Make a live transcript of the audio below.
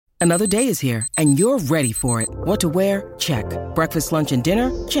Another day is here, and you're ready for it. What to wear? Check. Breakfast, lunch, and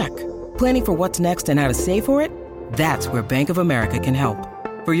dinner? Check. Planning for what's next and how to save for it? That's where Bank of America can help.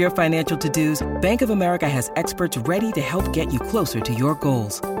 For your financial to-dos, Bank of America has experts ready to help get you closer to your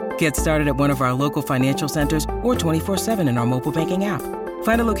goals. Get started at one of our local financial centers or 24/7 in our mobile banking app.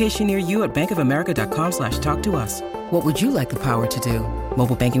 Find a location near you at bankofamerica.com/talktous. What would you like the power to do?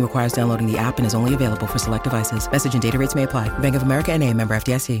 Mobile banking requires downloading the app and is only available for select devices. Message and data rates may apply. Bank of America N.A., member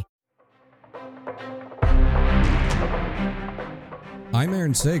FDIC. I'm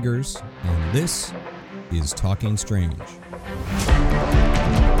Aaron Sagers, and this is Talking Strange.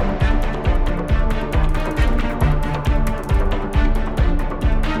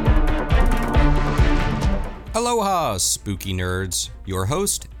 Aloha, spooky nerds. Your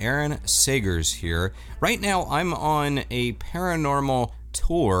host, Aaron Sagers here. Right now, I'm on a paranormal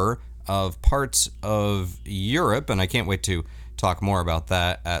tour of parts of Europe, and I can't wait to talk more about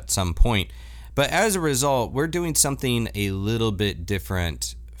that at some point. But as a result, we're doing something a little bit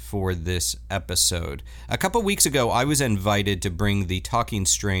different for this episode. A couple weeks ago, I was invited to bring the Talking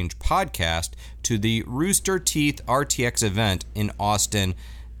Strange podcast to the Rooster Teeth RTX event in Austin,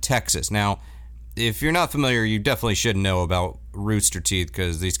 Texas. Now, if you're not familiar, you definitely should know about Rooster Teeth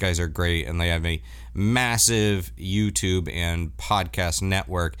because these guys are great and they have a massive YouTube and podcast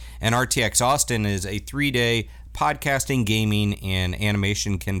network. And RTX Austin is a 3-day podcasting, gaming, and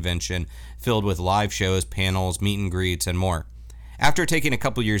animation convention filled with live shows, panels, meet and greets, and more. After taking a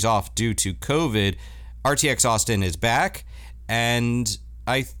couple years off due to COVID, RTX Austin is back, and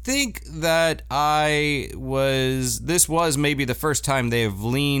I think that this was maybe the first time they have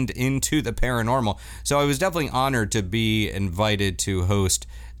leaned into the paranormal, so I was definitely honored to be invited to host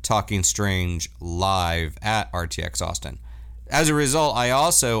Talking Strange live at RTX Austin. As a result,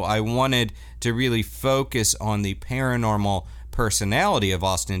 I wanted to really focus on the paranormal personality of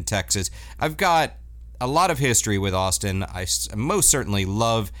Austin, Texas. I've got a lot of history with Austin. I most certainly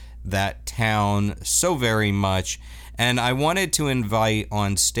love that town so very much. And I wanted to invite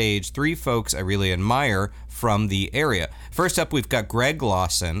on stage 3 folks I really admire from the area. First up, we've got Greg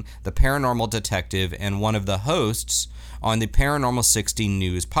Lawson, the paranormal detective and one of the hosts on the Paranormal 60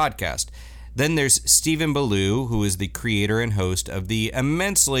 News podcast. Then there's Stephen Ballou, who is the creator and host of the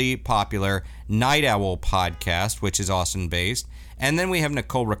immensely popular Night Owl podcast, which is Austin-based. And then we have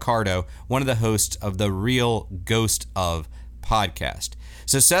Nicole Ricardo, one of the hosts of the Real Ghost of podcast.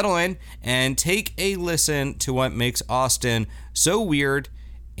 So settle in and take a listen to what makes Austin so weird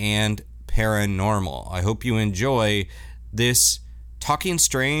and paranormal. I hope you enjoy this Talking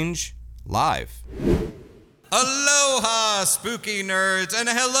Strange live. Aloha, spooky nerds, and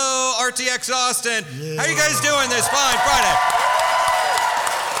hello, RTX Austin. Yeah. How you guys doing this fine Friday?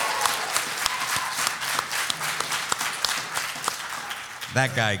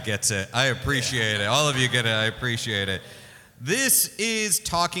 That guy gets it. I appreciate it. All of you get it. I appreciate it. This is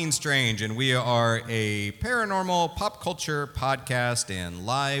Talking Strange, and we are a paranormal pop culture podcast and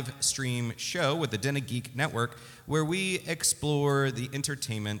live stream show with the Den of Geek Network, where we explore the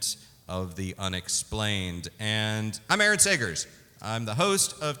entertainment of the unexplained. And I'm Aaron Sagers. I'm the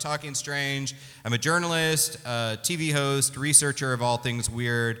host of Talking Strange. I'm a journalist, a TV host, researcher of all things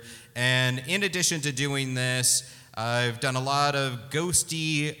weird. And in addition to doing this, I've done a lot of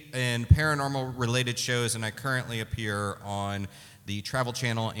ghosty and paranormal related shows, and I currently appear on the Travel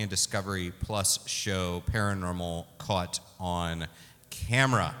Channel and Discovery Plus show Paranormal Caught on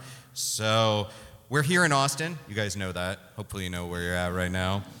Camera. So we're here in Austin. You guys know that. Hopefully you know where you're at right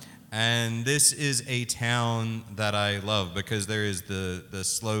now. And this is a town that I love because there is the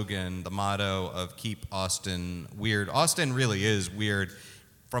slogan, the motto of Keep Austin Weird. Austin really is weird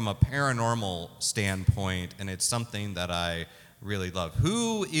from a paranormal standpoint, and it's something that I really love.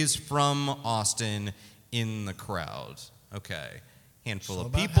 Who is from Austin in the crowd? Okay. Handful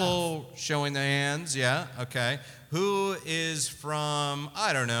of people showing their hands. Yeah, okay. Who is from,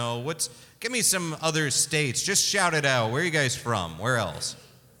 I don't know, give me some other states. Just shout it out. Where are you guys from? Where else?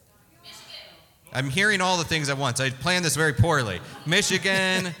 I'm hearing all the things at once. I planned this very poorly.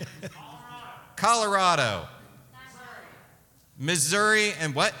 Michigan, Colorado, Missouri,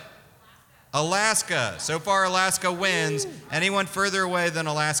 and what? Alaska. So far, Alaska wins. Anyone further away than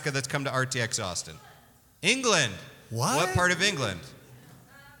Alaska that's come to RTX Austin? England. What part of England?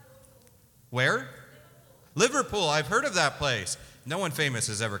 Where? Liverpool. I've heard of that place. No one famous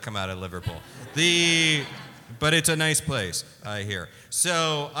has ever come out of Liverpool. But it's a nice place, I hear.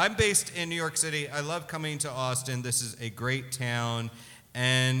 So I'm based in New York City. I love coming to Austin. This is a great town.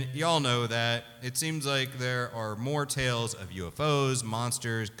 And y'all know that it seems like there are more tales of UFOs,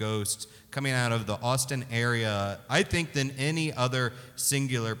 monsters, ghosts coming out of the Austin area, I think, than any other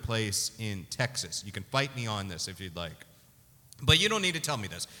singular place in Texas. You can fight me on this if you'd like. But you don't need to tell me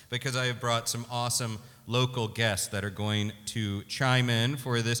this, because I have brought some awesome local guests that are going to chime in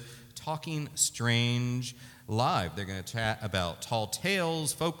for this Talking Strange Live. They're going to chat about tall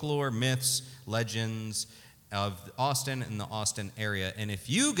tales, folklore, myths, legends of Austin and the Austin area. And if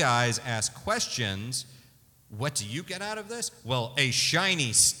you guys ask questions, what do you get out of this? Well, a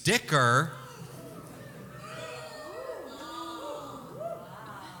shiny sticker.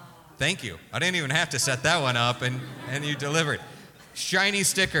 Thank you. I didn't even have to set that one up, and you delivered. Shiny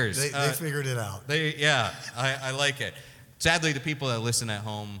stickers. They figured it out. I like it. Sadly, the people that listen at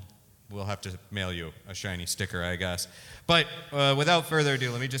home will have to mail you a shiny sticker, I guess. But without further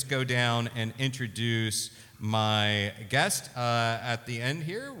ado, let me just go down and introduce my guest. At the end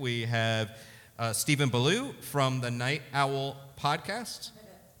here, we have Stephen Ballou from the Night Owl podcast.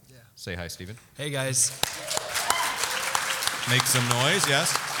 Yeah. Say hi, Stephen. Hey, guys. Make some noise,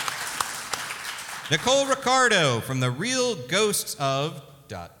 yes. Nicole Ricardo from the Real Ghosts of ...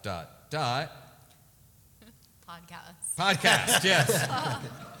 Podcast, yes.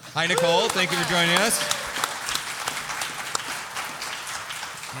 Hi, Nicole. Thank you for joining us.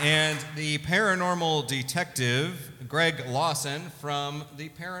 And the paranormal detective, Greg Lawson, from the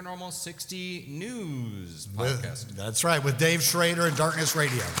Paranormal 60 News podcast. That's right, with Dave Schrader and Darkness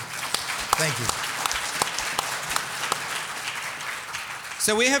Radio. Thank you.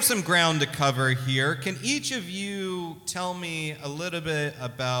 So we have some ground to cover here. Can each of you tell me a little bit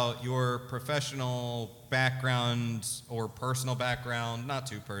about your professional background or personal background, not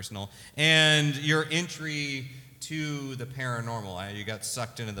too personal, and your entry to the paranormal? You got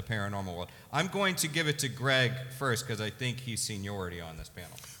sucked into the paranormal world. I'm going to give it to Greg first because I think he's seniority on this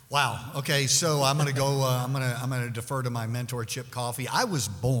panel. Wow. Okay, so I'm going to go. I'm going to defer to my mentor, Chip Coffey. I was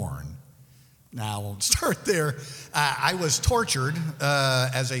born. Now, I won't start there. I was tortured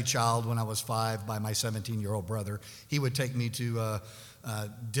as a child when I was 5 by my 17-year-old brother. He would take me to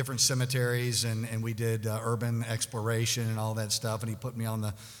different cemeteries, and we did urban exploration and all that stuff, and he put me on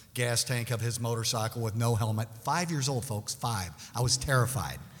the gas tank of his motorcycle with no helmet. 5 years old, folks, 5. I was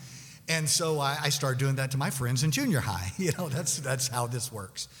terrified. And so I started doing that to my friends in junior high. You know, that's how this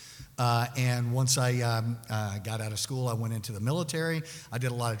works. And once I got out of school, I went into the military. I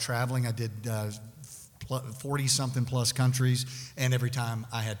did a lot of traveling. I did 40-something plus countries, and every time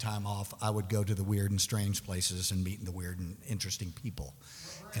I had time off, I would go to the weird and strange places and meet the weird and interesting people.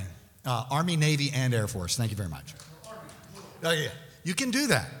 And, Army, Navy, and Air Force. Thank you very much. Oh, yeah. You can do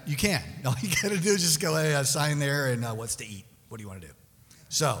that. You can. All you got to do is just go, hey, sign there, and what's to eat? What do you want to do?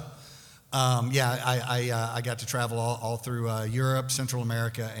 So, I got to travel all through Europe, Central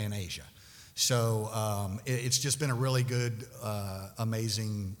America, and Asia. So it's just been a really good,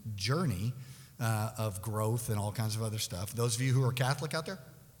 amazing journey of growth and all kinds of other stuff. Those of you who are Catholic out there?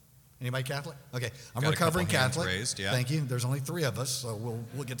 Anybody Catholic? Okay, I'm recovering Catholic. Raised, yeah. Thank you. There's only 3 of us, so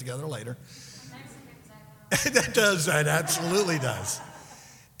we'll get together later. That absolutely does.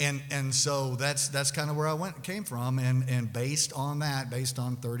 And so that's kind of where I came from, and based on that, based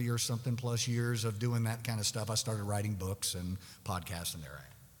on 30 or something plus years of doing that kind of stuff, I started writing books and podcasts, and there I am.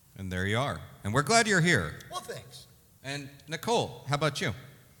 And there you are. And we're glad you're here. Well, thanks. And Nicole, how about you?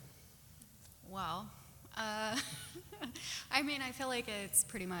 Well, I mean, I feel like it's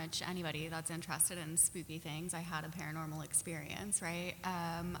pretty much anybody that's interested in spooky things. I had a paranormal experience, right?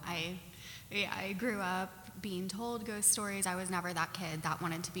 I grew up being told ghost stories. I was never that kid that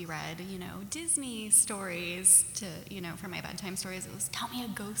wanted to be read, Disney stories for my bedtime stories. It was, tell me a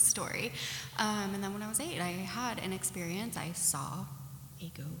ghost story. And then when I was 8, I had an experience. I saw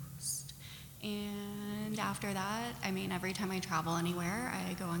a ghost. And after that, I mean, every time I travel anywhere,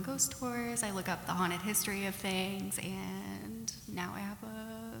 I go on ghost tours, I look up the haunted history of things, and now I have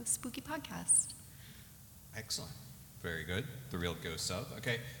a spooky podcast. Excellent. Very good. The Real Ghosts of.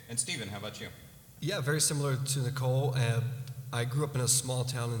 Okay. And Stephen, how about you? Yeah, very similar to Nicole. I grew up in a small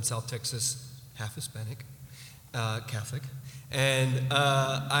town in South Texas, half Hispanic, Catholic. And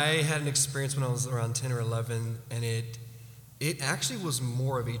I had an experience when I was around 10 or 11, and it actually was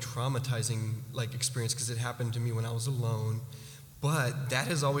more of a traumatizing experience because it happened to me when I was alone. But that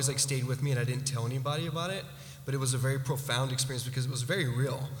has always stayed with me, and I didn't tell anybody about it. But it was a very profound experience because it was very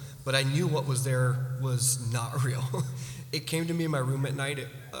real. But I knew what was there was not real. It came to me in my room at night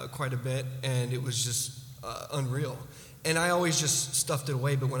quite a bit, and it was just unreal. And I always just stuffed it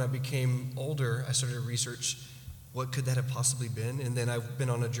away, but when I became older, I started to research what could that have possibly been. And then I've been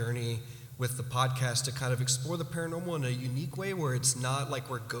on a journey with the podcast to kind of explore the paranormal in a unique way where it's not like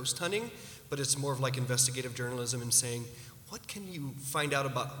we're ghost hunting, but it's more of like investigative journalism and saying, what can you find out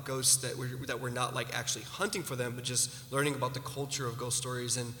about ghosts that we're not like actually hunting for them, but just learning about the culture of ghost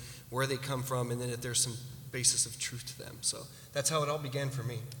stories and where they come from, and then if there's some basis of truth to them. So that's how it all began for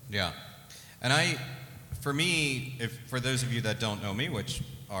me. Yeah. And for me, for those of you that don't know me, which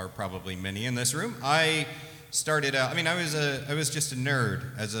are probably many in this room, I started out, I was just a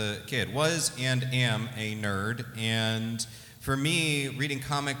nerd as a kid, was and am a nerd, and for me, reading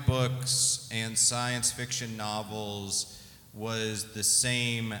comic books and science fiction novels was the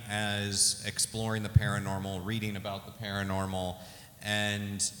same as exploring the paranormal, reading about the paranormal,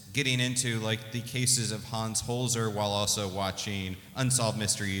 and getting into like the cases of Hans Holzer while also watching Unsolved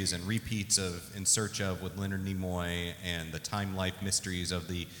Mysteries and repeats of In Search of with Leonard Nimoy and the Time Life Mysteries of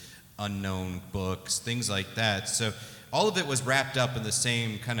the Unknown books, things like that. So all of it was wrapped up in the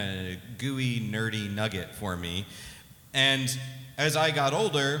same kind of gooey, nerdy nugget for me. And as I got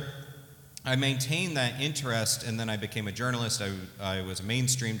older, I maintained that interest, and then I became a journalist. I was a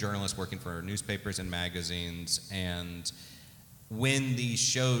mainstream journalist working for newspapers and magazines, and when these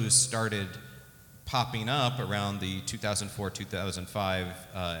shows started popping up around the 2004-2005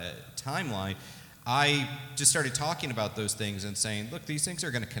 timeline, I just started talking about those things and saying, look, these things are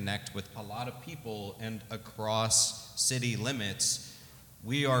going to connect with a lot of people, and across city limits,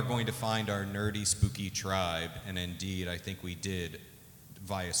 we are going to find our nerdy, spooky tribe. And indeed, I think we did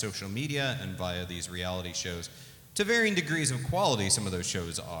via social media and via these reality shows. To varying degrees of quality, some of those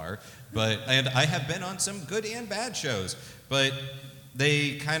shows are, and I have been on some good and bad shows, but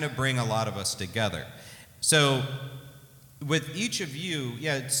they kind of bring a lot of us together. So with each of you,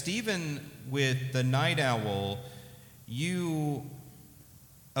 Stephen, with the Night Owl, you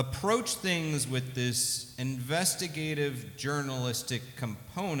approach things with this investigative journalistic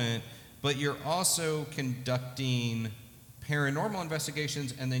component, but you're also conducting paranormal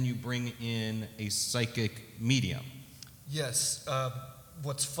investigations, and then you bring in a psychic medium. Yes.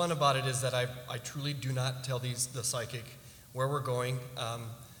 What's fun about it is that I truly do not tell the psychic where we're going.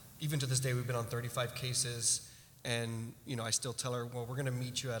 Even to this day, we've been on 35 cases, and I still tell her, well, we're going to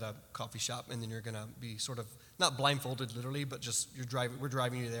meet you at a coffee shop, and then you're going to be sort of not blindfolded literally, but just we're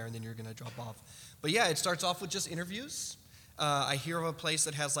driving you there, and then you're going to drop off. But yeah, it starts off with just interviews. I hear of a place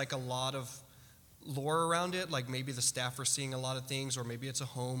that has like a lot of lore around it, like maybe the staff are seeing a lot of things, or maybe it's a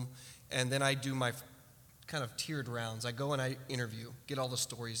home, and then I do my kind of tiered rounds. I go and I interview, get all the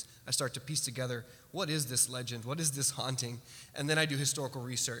stories. I start to piece together, what is this legend? What is this haunting? And then I do historical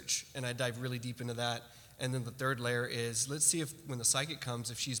research, and I dive really deep into that. And then the third layer is, let's see if when the psychic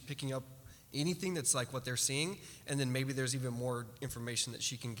comes, if she's picking up anything that's like what they're seeing, and then maybe there's even more information that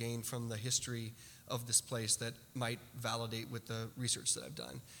she can gain from the history of this place that might validate with the research that I've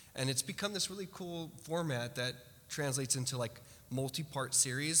done. And it's become this really cool format that translates into like multi-part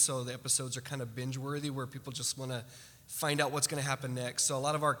series, so the episodes are kind of binge-worthy where people just want to find out what's going to happen next. So a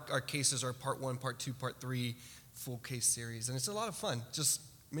lot of our cases are part 1, part 2, part 3, full case series, and it's a lot of fun, just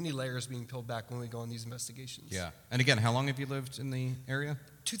many layers being peeled back when we go on these investigations. Yeah. And again, how long have you lived in the area?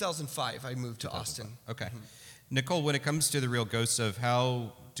 2005, I moved to Austin. Okay. Mm-hmm. Nicole, when it comes to the Real Ghosts of,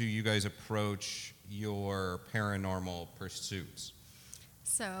 how do you guys approach your paranormal pursuits?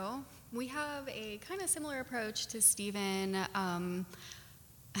 So we have a kind of similar approach to Stephen.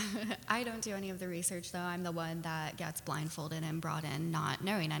 I don't do any of the research, though. I'm the one that gets blindfolded and brought in not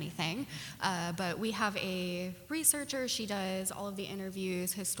knowing anything. But we have a researcher. She does all of the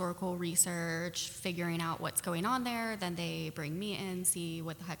interviews, historical research, figuring out what's going on there. Then they bring me in, see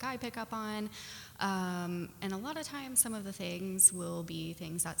what the heck I pick up on. And a lot of times, some of the things will be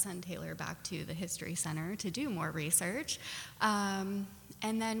things that send Taylor back to the History Center to do more research.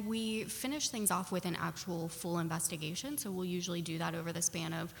 And then we finish things off with an actual full investigation. So we'll usually do that over the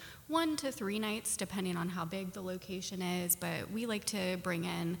span of 1 to 3 nights, depending on how big the location is. But we like to bring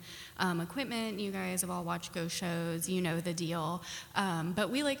in equipment. You guys have all watched ghost shows. You know the deal.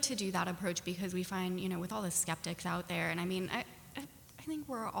 But we like to do that approach because we find, with all the skeptics out there, and I think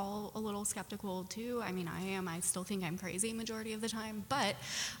we're all a little skeptical too. I mean, I am. I still think I'm crazy majority of the time. But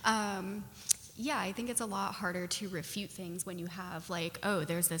yeah, I think it's a lot harder to refute things when you have like, oh,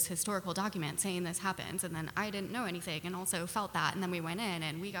 there's this historical document saying this happens, and then I didn't know anything and also felt that, and then we went in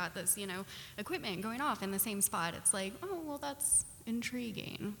and we got this, equipment going off in the same spot. It's like, oh, well, that's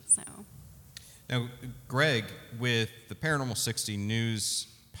intriguing. So. Now, Greg, with the Paranormal 60 News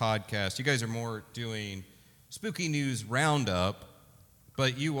podcast, you guys are more doing spooky news roundup,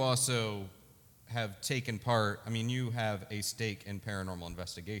 but you also have taken part, you have a stake in paranormal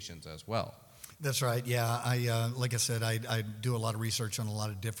investigations as well. That's right. Yeah, like I said, I do a lot of research on a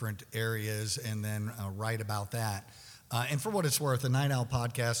lot of different areas, and then write about that. And for what it's worth, the Night Owl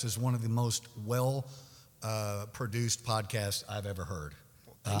podcast is one of the most well produced podcasts I've ever heard.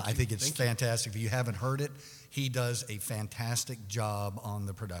 I think it's fantastic. If you haven't heard it, he does a fantastic job on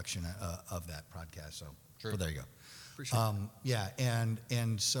the production of that podcast. So, well, there you go. Appreciate it. Yeah,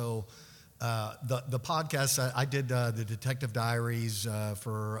 and so. The podcast, I did the Detective Diaries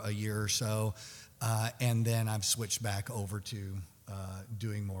for a year or so, and then I've switched back over to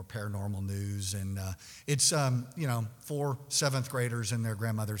doing more paranormal news. And it's, 4 7th graders in their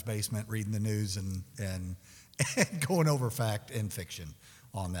grandmother's basement reading the news and going over fact and fiction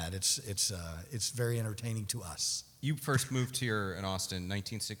on that. It's very entertaining to us. You first moved here in Austin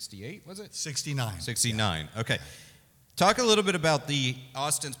 1968, was it? 69. 69, okay. Talk a little bit about the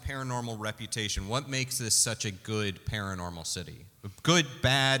Austin's paranormal reputation. What makes this such a good paranormal city? Good,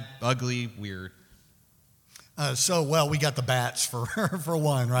 bad, ugly, weird? We got the bats for for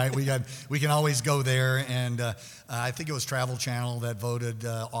one, right? We can always go there, and I think it was Travel Channel that voted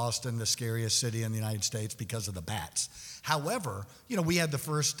Austin the scariest city in the United States because of the bats. However, we had the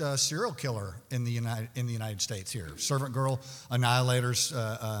first serial killer in the United States here: Servant Girl, Annihilators,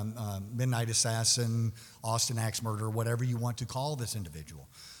 Midnight Assassin, Austin Axe Murderer, whatever you want to call this individual.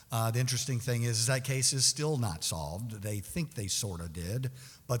 The interesting thing is that case is still not solved. They think they sort of did,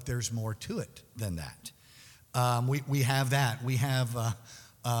 but there's more to it than that. We have that. We have,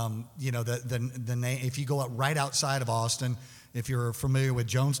 the name. If you go right outside of Austin, if you're familiar with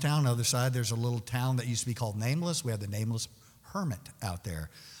Jonestown, on the other side, there's a little town that used to be called Nameless. We have the Nameless Hermit out there.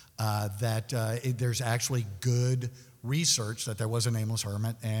 There's actually good research that there was a Nameless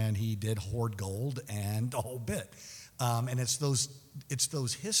Hermit, and he did hoard gold and the whole bit. And it's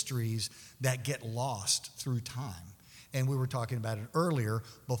those histories that get lost through time. And we were talking about it earlier.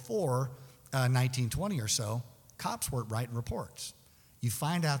 Before 1920 or so, cops weren't writing reports. You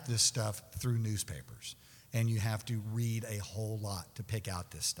find out this stuff through newspapers, and you have to read a whole lot to pick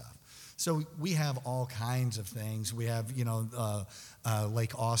out this stuff. So we have all kinds of things. We have,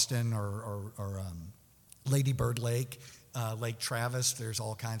 Lake Austin or Lady Bird Lake, Lake Travis. There's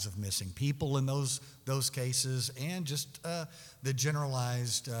all kinds of missing people in those cases, and just the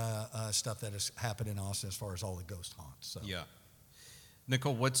generalized stuff that has happened in Austin as far as all the ghost haunts. So. Yeah.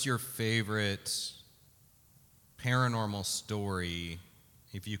 Nicole, what's your favorite paranormal story,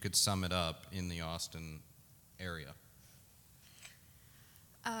 if you could sum it up, in the Austin area?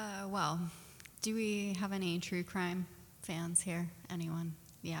 Do we have any true crime fans here? Anyone?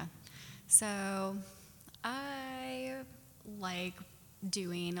 Yeah. So I like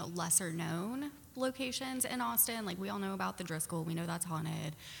doing lesser known locations in Austin. Like, we all know about the Driscoll. We know that's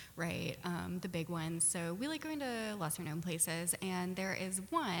haunted, right? The big ones. So we like going to lesser known places. And there is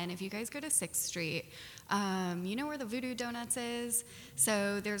one, if you guys go to 6th Street, you know where the Voodoo Donuts is?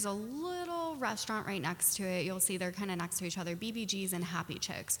 So there's a little restaurant right next to it. You'll see they're kind of next to each other, BBG's and Happy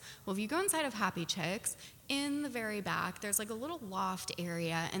Chicks. Well, if you go inside of Happy Chicks, in the very back, there's like a little loft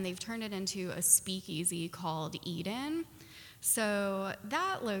area, and they've turned it into a speakeasy called Eden. So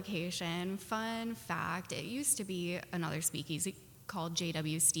that location, fun fact, it used to be another speakeasy called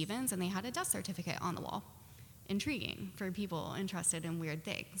J.W. Stevens, and they had a death certificate on the wall. Intriguing for people interested in weird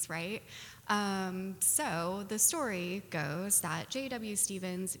things, right? So the story goes that J.W.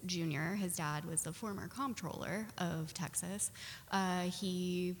 Stevens Jr., his dad was the former comptroller of Texas,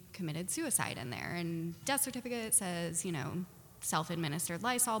 he committed suicide in there, and death certificate says, self-administered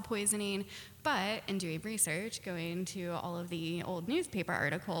Lysol poisoning. But in doing research, going to all of the old newspaper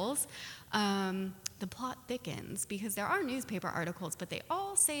articles, the plot thickens, because there are newspaper articles, but they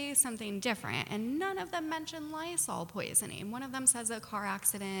all say something different, and none of them mention Lysol poisoning. One of them says a car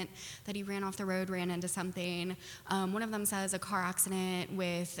accident, that he ran off the road, ran into something. One of them says a car accident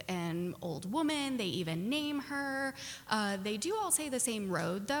with an old woman. They even name her. They do all say the same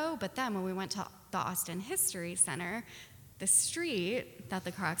road, though, but then when we went to the Austin History Center, the street that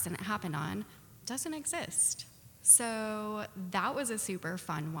the car accident happened on doesn't exist. So that was a super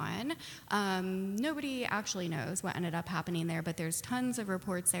fun one. Nobody actually knows what ended up happening there, but there's tons of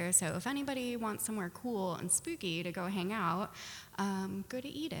reports there. So if anybody wants somewhere cool and spooky to go hang out, go to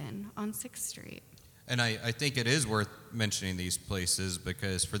Eden on 6th Street. And I think it is worth mentioning these places,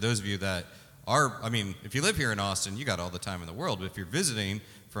 because for those of you that if you live here in Austin, you got all the time in the world. But if you're visiting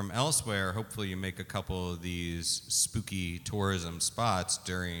from elsewhere, hopefully you make a couple of these spooky tourism spots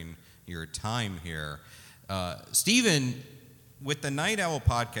during your time here. Stephen, with the Night Owl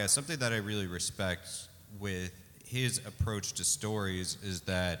podcast, something that I really respect with his approach to stories is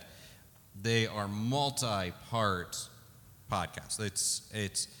that they are multi-part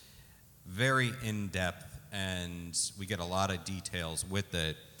podcasts. very in-depth, and we get a lot of details with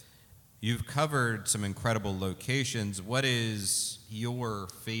it. You've covered some incredible locations. What is your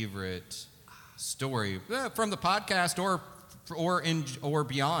favorite story from the podcast or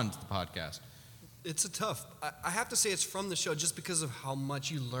beyond the podcast? It's a tough. I have to say it's from the show just because of how much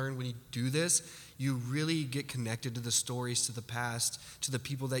you learn when you do this. You really get connected to the stories, to the past, to the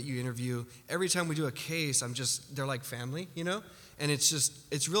people that you interview. Every time we do a case, they're like family, you know? And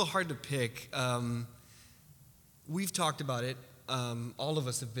it's real hard to pick. We've talked about it. All of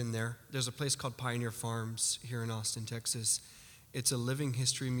us have been there. There's a place called Pioneer Farms here in Austin, Texas. It's a living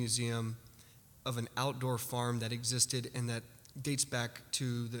history museum of an outdoor farm that existed and that dates back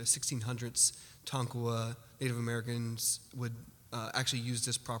to the 1600s. Tonkawa Native Americans would actually use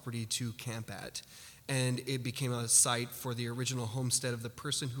this property to camp at. And it became a site for the original homestead of the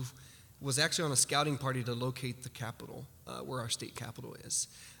person who was actually on a scouting party to locate the capital, where our state capital is.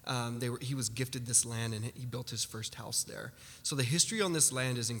 He was gifted this land and he built his first house there. So the history on this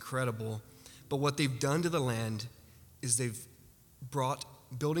land is incredible. But what they've done to the land is they've brought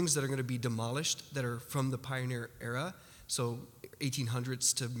buildings that are going to be demolished that are from the pioneer era, so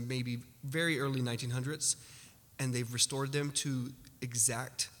 1800s to maybe very early 1900s, and they've restored them to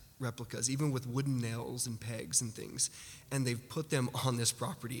exact replicas, even with wooden nails and pegs and things, and they've put them on this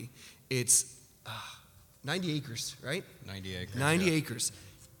property. It's 90 acres, right? 90 acres. 90 yeah. acres.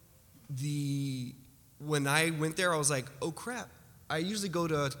 When I went there, I was like, oh crap. I usually go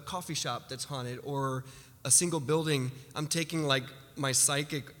to a coffee shop that's haunted or a single building. I'm taking like my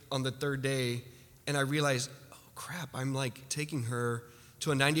psychic on the third day, and I realized, oh crap, I'm like taking her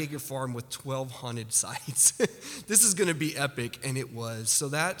to a 90-acre farm with 12 haunted sites. This is going to be epic, and it was. So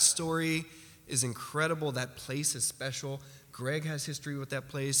that story is incredible. That place is special. Greg has history with that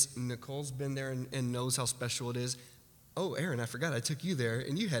place. Nicole's been there and knows how special it is. Oh, Aaron, I forgot I took you there,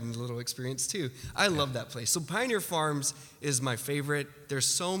 and you had a little experience too. I love that place. So Pioneer Farms is my favorite. There's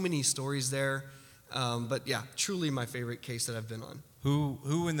so many stories there. But yeah, truly my favorite case that I've been on.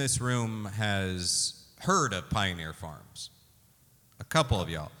 Who in this room has heard of Pioneer Farms? A couple of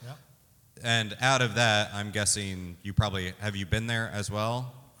y'all. Yep. And out of that, I'm guessing have you been there as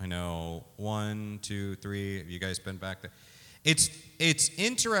well? I know 1, 2, 3, have you guys been back there? It's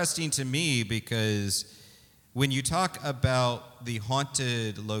interesting to me because when you talk about the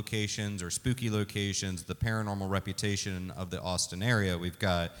haunted locations or spooky locations, the paranormal reputation of the Austin area, we've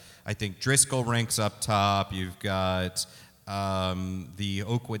got, I think, Driscoll ranks up top. You've got the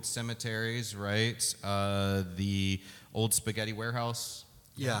Oakwood cemeteries, right? The old Spaghetti Warehouse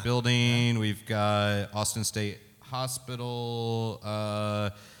building. We've got Austin State Hospital.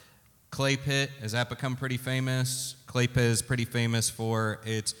 Clay Pit, has that become pretty famous? Clay Pit is pretty famous for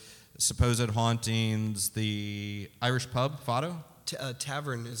its supposed hauntings. The Irish pub, Fado?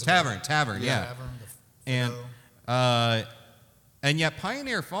 Tavern is Tavern, yeah. Tavern, And yet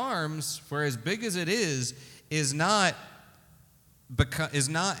Pioneer Farms, for as big as it is not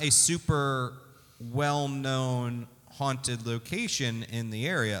a super well-known haunted location in the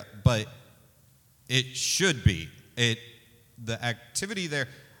area, but it should be. The activity there.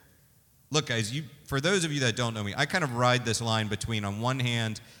 Look, guys, for those of you that don't know me, I kind of ride this line between, on one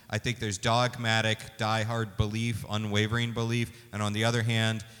hand, I think there's dogmatic, diehard belief, unwavering belief, and on the other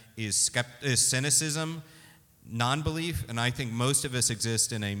hand is cynicism, non-belief, and I think most of us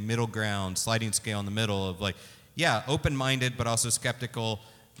exist in a middle ground, sliding scale in the middle of like, yeah, open-minded, but also skeptical.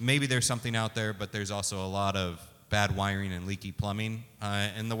 Maybe there's something out there, but there's also a lot of bad wiring and leaky plumbing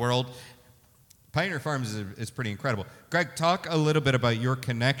in the world. Pioneer Farms is pretty incredible. Greg, talk a little bit about your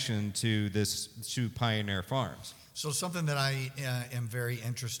connection to Pioneer Farms. So something that I am very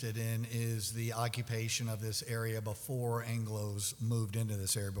interested in is the occupation of this area before Anglos moved into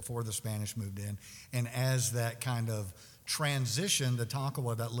this area, before the Spanish moved in. And as that kind of transition, the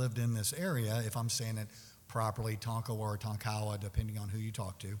Tonkawa that lived in this area, if I'm saying it properly, Tonkawa or Tonkawa, depending on who you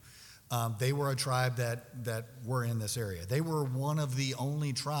talk to, they were a tribe that were in this area. They were one of the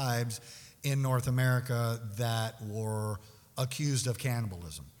only tribes in North America that were accused of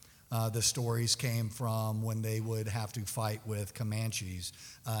cannibalism. The stories came from when they would have to fight with Comanches,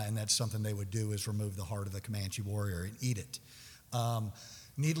 and that's something they would do, is remove the heart of the Comanche warrior and eat it.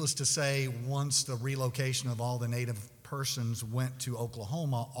 Needless to say, once the relocation of all the native persons went to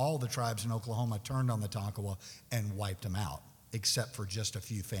Oklahoma, all the tribes in Oklahoma turned on the Tonkawa and wiped them out, except for just a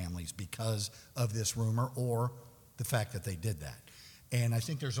few families because of this rumor or the fact that they did that. And I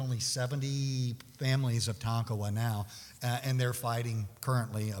think there's only 70 families of Tonkawa now, and they're fighting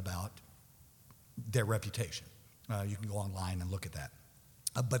currently about their reputation. You can go online and look at that.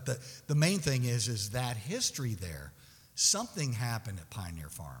 But the main thing is that history there. Something happened at Pioneer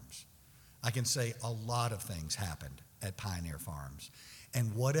Farms. I can say a lot of things happened at Pioneer Farms.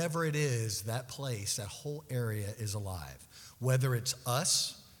 And whatever it is, that place, that whole area is alive. Whether it's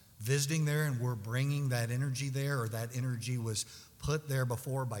us visiting there and we're bringing that energy there, or that energy was put there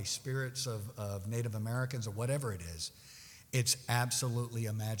before by spirits of Native Americans, or whatever it is, it's absolutely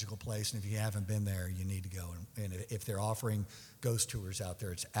a magical place. And if you haven't been there, you need to go. And if they're offering ghost tours out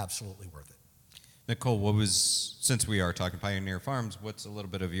there, it's absolutely worth it. Nicole, since we are talking Pioneer Farms, what's a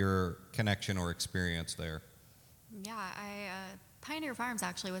little bit of your connection or experience there? Yeah, Pioneer Farms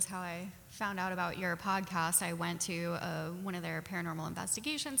actually was how I found out about your podcast. I went to one of their paranormal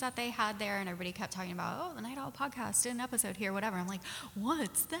investigations that they had there, and everybody kept talking about, the Night Owl podcast did an episode here, whatever. I'm like,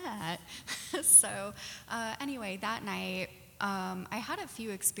 what's that? So anyway, that night, I had a few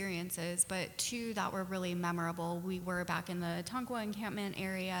experiences, but two that were really memorable. We were back in the Tonkawa encampment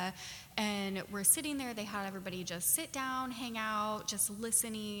area, and we're sitting there. They had everybody just sit down, hang out, just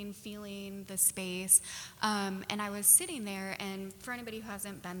listening, feeling the space. And I was sitting there, and for anybody who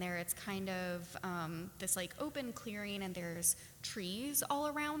hasn't been there, it's kind of this like open clearing, and there's trees all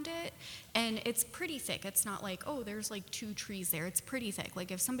around it, and it's pretty thick. It's not like, there's like 2 trees there. It's pretty thick.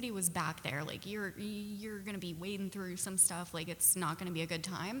 Like if somebody was back there, like you're gonna be wading through some stuff. Like it's not gonna be a good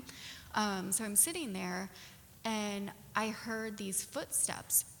time. So I'm sitting there, and I heard these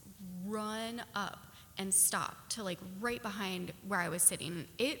footsteps run up and stop to like right behind where I was sitting.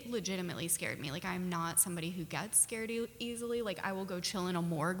 It legitimately scared me. Like I'm not somebody who gets scared easily. Like I will go chill in a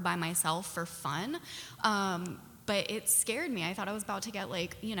morgue by myself for fun. But it scared me. I thought I was about to get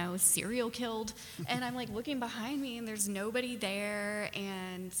serial killed. And I'm like looking behind me, and there's nobody there.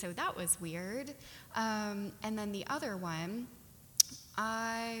 And so that was weird. And then the other one,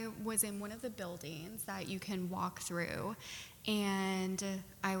 I was in one of the buildings that you can walk through, and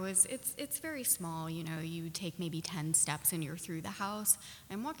it's very small, you take maybe 10 steps and you're through the house.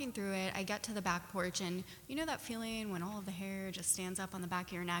 I'm walking through it, I get to the back porch, and you know that feeling when all of the hair just stands up on the back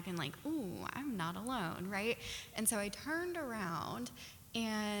of your neck and like, ooh, I'm not alone, right? And so I turned around,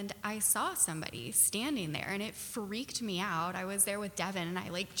 and I saw somebody standing there, and it freaked me out. I was there with Devin, and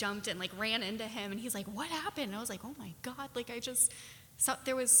I jumped and ran into him, and he's like, what happened? And I was like, oh my God, so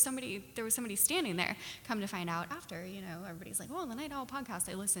there was somebody standing there. Come to find out after, everybody's like, the Night Owl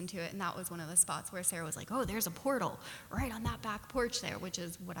podcast, I listened to it, and that was one of the spots where Sarah was like, there's a portal right on that back porch there, which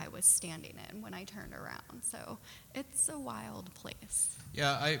is what I was standing in when I turned around. So it's a wild place.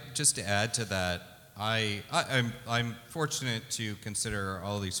 Yeah, just to add to that, I'm fortunate to consider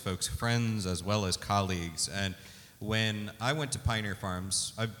all these folks friends as well as colleagues, and when I went to Pioneer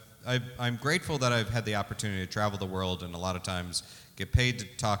Farms, I'm grateful that I've had the opportunity to travel the world and a lot of times get paid to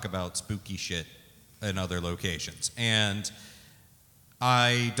talk about spooky shit in other locations. And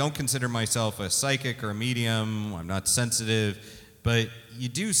I don't consider myself a psychic or a medium. I'm not sensitive. But you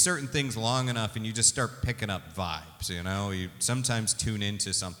do certain things long enough and you just start picking up vibes, You sometimes tune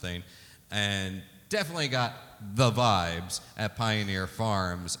into something, and definitely got the vibes at Pioneer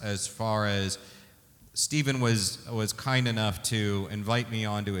Farms as far as Stephen was kind enough to invite me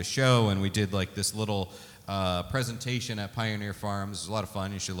onto a show, and we did this little presentation at Pioneer Farms. It was a lot of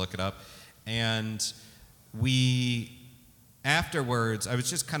fun. You should look it up. And afterwards, I was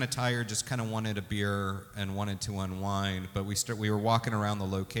just kind of tired, just kind of wanted a beer and wanted to unwind. But we were walking around the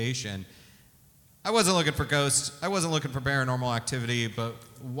location. I wasn't looking for ghosts. I wasn't looking for paranormal activity, but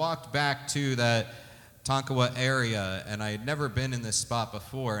walked back to that Tonkawa area, and I had never been in this spot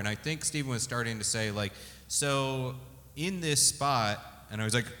before. And I think Stephen was starting to say, so in this spot, and I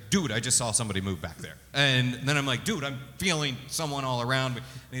was like, dude, I just saw somebody move back there. And then I'm like, dude, I'm feeling someone all around me.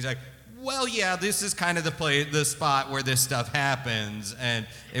 And he's like, well, yeah, this is kind of the spot where this stuff happens. And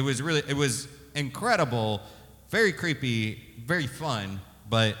it was incredible, very creepy, very fun,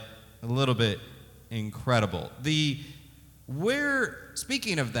 but a little bit incredible.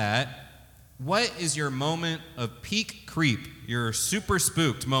 Speaking of that, what is your moment of peak creep, your super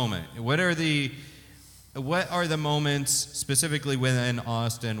spooked moment? What are the moments specifically within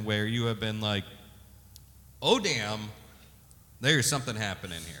Austin where you have been like, oh damn, there's something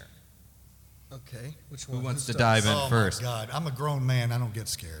happening here? Okay, which one? Who wants to dive in first? Oh my God, I'm a grown man, I don't get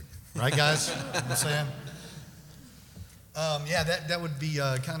scared. Right, guys? You know what I'm saying? Yeah, that would be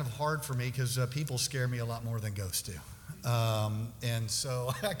kind of hard for me because people scare me a lot more than ghosts do. And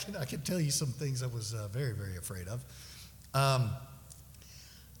so I can tell you some things I was very, very afraid of. I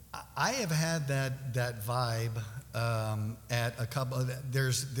have had that vibe at a couple of,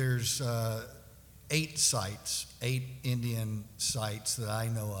 there's 8 Indian sites that I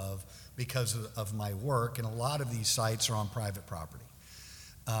know of because of my work, and a lot of these sites are on private property.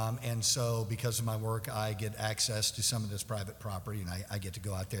 And so because of my work, I get access to some of this private property, and I get to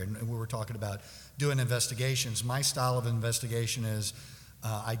go out there. And we were talking about doing investigations. My style of investigation is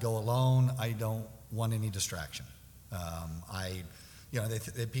I go alone. I don't want any distraction.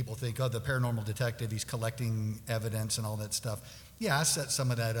 People think, oh, the paranormal detective, he's collecting evidence and all that stuff. Yeah, I set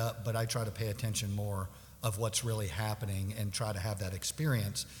some of that up, but I try to pay attention more of what's really happening and try to have that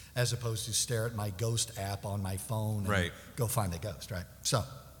experience as opposed to stare at my ghost app on my phone and go find a ghost, right? So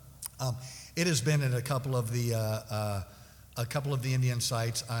it has been at a couple of the Indian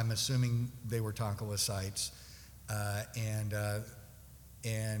sites. I'm assuming they were Tonkawa sites. And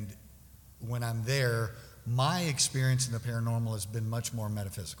when I'm there, my experience in the paranormal has been much more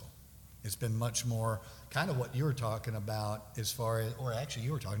metaphysical. It's been much more kind of what you were talking about as far as, or actually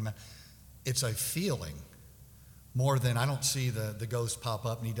you were talking about, it's a feeling more than I don't see the ghost pop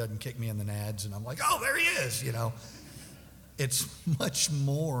up and he doesn't kick me in the nads and I'm like, oh, there he is, It's much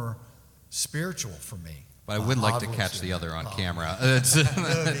more spiritual for me. But I would like to catch the other on camera.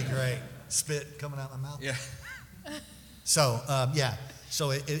 That would be great. Spit coming out my mouth. Yeah. So,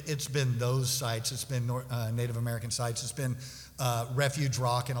 So it's been those sites. It's been Native American sites. It's been Refuge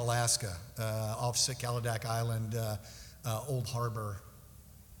Rock in Alaska, off Sitkaladak Island, Old Harbor.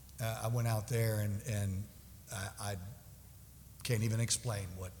 I went out there and I can't even explain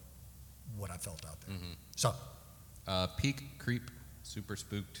what I felt out there. Mm-hmm. So, Peak, Creep, Super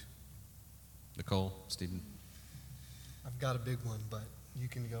Spooked. Nicole, Stephen. I've got a big one, but you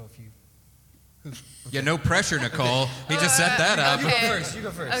can go if you. Okay. Yeah, no pressure, Nicole. He just set that up. Okay. You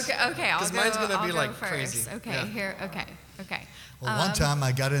go first. Okay, I'll go. Because mine's gonna be I'll like go first. crazy. Okay, Yeah. Okay. well, one time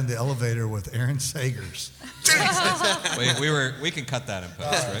I got in the elevator with Aaron Sagers. We can cut that in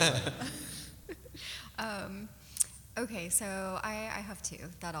post, right? Okay, so I have two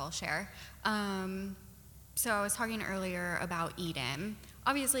that I'll share. So I was talking earlier about Eden.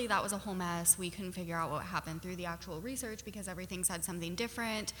 Obviously, that was a whole mess. We couldn't figure out what happened through the actual research because everything said something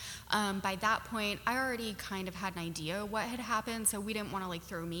different. By that point, I already kind of had an idea what had happened, so we didn't want to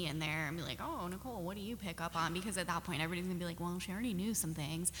throw me in there and be like, oh, Nicole, what do you pick up on? Because at that point, everybody's going to be like, well, she already knew some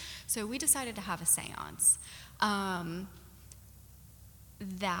things. So we decided to have a seance.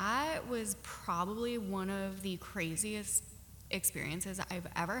 That was probably one of the craziest experiences I've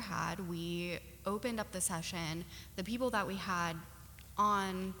ever had. We opened up the session. The people that we had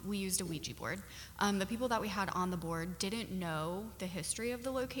we used a Ouija board. The people that we had on the board didn't know the history of the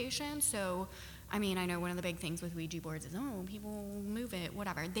location. So, I know one of the big things with Ouija boards is, oh, people move it,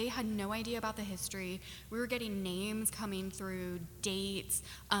 whatever. They had no idea about the history. We were getting names coming through, dates,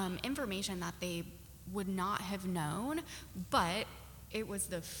 information that they would not have known, but it was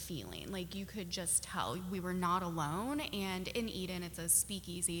the feeling. You could just tell we were not alone. And in Eden, it's a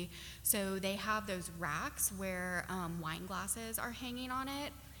speakeasy. So they have those racks where wine glasses are hanging on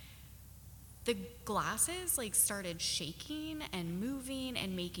it. The glasses started shaking and moving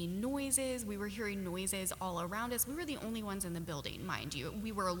and making noises. We were hearing noises all around us. We were the only ones in the building, mind you.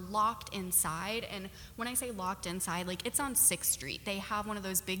 We were locked inside, and when I say locked inside, it's on 6th Street. They have one of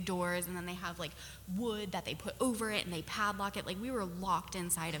those big doors, and then they have wood that they put over it and they padlock it. We were locked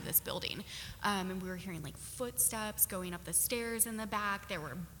inside of this building, and we were hearing footsteps going up the stairs in the back. There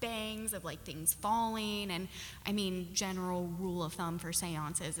were bangs of things falling, and general rule of thumb for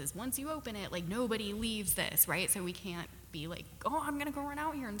seances is once you open it, nobody leaves this, right? So we can't be oh, I'm gonna go run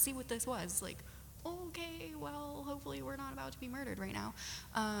out here and see what this was. Okay, well, hopefully we're not about to be murdered right now.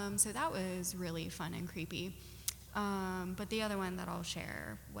 So that was really fun and creepy. But the other one that I'll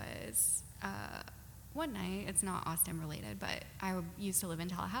share was one night. It's not Austin related, but I used to live in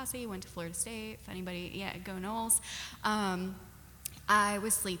Tallahassee, went to Florida State. If anybody, go Knowles. I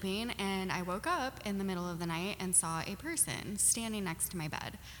was sleeping and I woke up in the middle of the night and saw a person standing next to my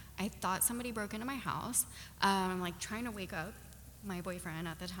bed. I thought somebody broke into my house. I'm trying to wake up my boyfriend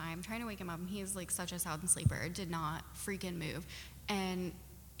at the time, trying to wake him up, and he's such a sound sleeper, did not freaking move. And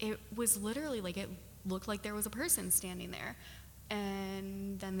it was literally it looked like there was a person standing there.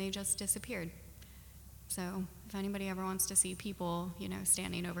 And then they just disappeared. So if anybody ever wants to see people,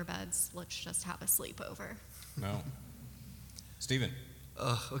 standing over beds, let's just have a sleepover. No. Steven.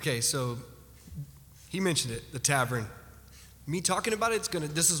 Okay, so he mentioned it, the tavern. Me talking about it,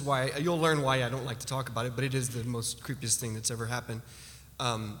 this is why, you'll learn why I don't like to talk about it, but it is the most creepiest thing that's ever happened.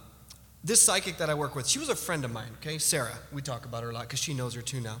 This psychic that I work with, she was a friend of mine, okay, Sarah. We talk about her a lot because she knows her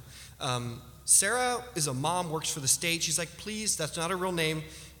too now. Sarah is a mom, works for the state. She's like, please, that's not her real name.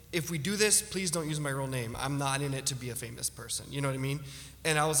 If we do this, please don't use my real name. I'm not in it to be a famous person, you know what I mean?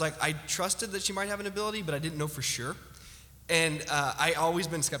 And I was like, I trusted that she might have an ability, but I didn't know for sure. And I always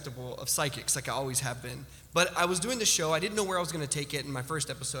been skeptical of psychics, like I always have been. But I was doing the show. I didn't know where I was going to take it. In my first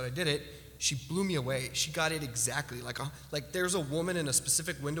episode, I did it. She blew me away. She got it exactly. Like there's a woman in a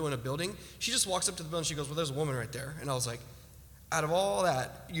specific window in a building. She just walks up to the building. She goes, well, there's a woman right there. And I was like, out of all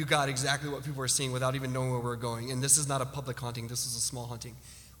that, you got exactly what people were seeing without even knowing where we're going. And this is not a public haunting. This is a small haunting.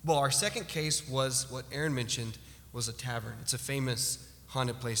 Well, our second case was what Aaron mentioned, was a tavern. It's a famous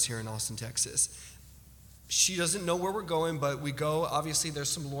haunted place here in Austin, Texas. She doesn't know where we're going, but we go. Obviously, there's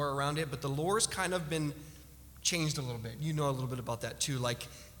some lore around it, but the lore's kind of been changed a little bit. You know a little bit about that too. Like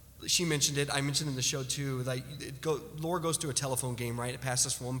she mentioned it, I mentioned in the show too. Like lore goes through a telephone game, right? It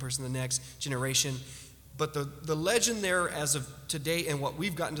passes from one person to the next generation. But the legend there, as of today, and what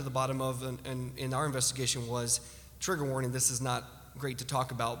we've gotten to the bottom of, and in our investigation was, trigger warning. This is not great to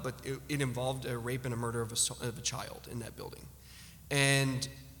talk about, but it involved a rape and a murder of a child in that building, and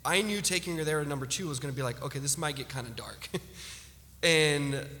I knew taking her there at number 2 was going to be like, okay, this might get kind of dark.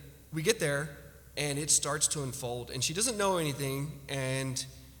 And we get there, and it starts to unfold, and she doesn't know anything, and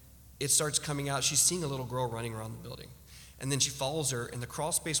it starts coming out. She's seeing a little girl running around the building, and then she follows her. In the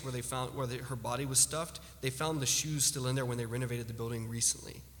crawl space where they found her body was stuffed, they found the shoes still in there when they renovated the building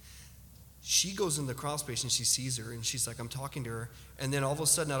recently. She goes in the crawl space, and she sees her, and she's like, I'm talking to her, and then all of a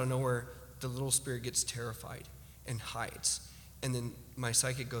sudden, out of nowhere, the little spirit gets terrified and hides. And then my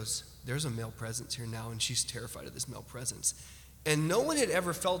psychic goes, there's a male presence here now, and she's terrified of this male presence. And no one had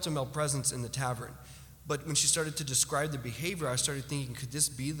ever felt a male presence in the tavern. But when she started to describe the behavior, I started thinking, could this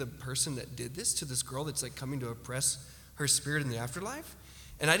be the person that did this to this girl that's like coming to oppress her spirit in the afterlife?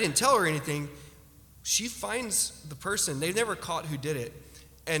 And I didn't tell her anything. She finds the person. They never caught who did it.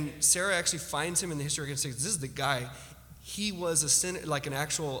 And Sarah actually finds him in the history and says, this is the guy. He was like an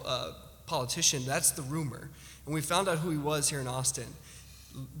actual politician. That's the rumor. And we found out who he was here in Austin.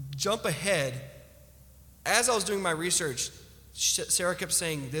 Jump ahead. As I was doing my research, Sarah kept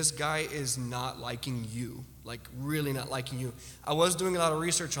saying, this guy is not liking you, like really not liking you. I was doing a lot of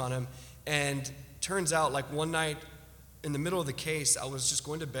research on him, and turns out like one night in the middle of the case, I was just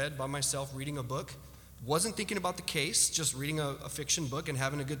going to bed by myself reading a book. Wasn't thinking about the case, just reading a fiction book and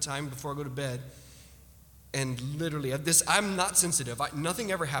having a good time before I go to bed. And literally, I'm not sensitive.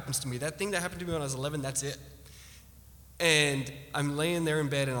 Nothing ever happens to me. That thing that happened to me when I was 11, that's it. And I'm laying there in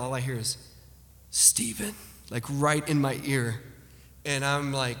bed, and all I hear is, Stephen, like right in my ear. And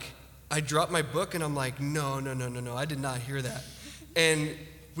I'm like, I drop my book, and I'm like, no, I did not hear that. And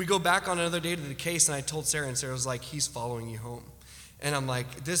we go back on another day to the case, and I told Sarah, and Sarah was like, he's following you home. And I'm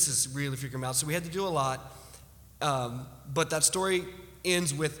like, this is really freaking me out. So we had to do a lot. But that story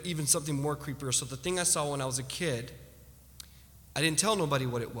ends with even something more creepier. So the thing I saw when I was a kid, I didn't tell nobody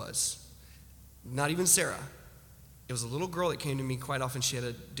what it was, not even Sarah. It was a little girl that came to me quite often. She had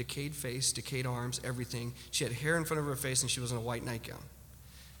a decayed face, decayed arms, everything. She had hair in front of her face, and she was in a white nightgown.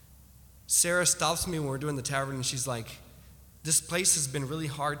 Sarah stops me when we're doing the tavern, and she's like, this place has been really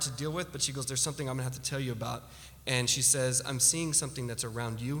hard to deal with, but she goes, there's something I'm going to have to tell you about. And she says, I'm seeing something that's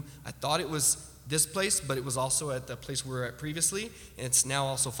around you. I thought it was this place, but it was also at the place we were at previously, and it's now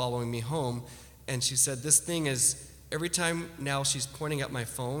also following me home. And she said, this thing is, every time now she's pointing at my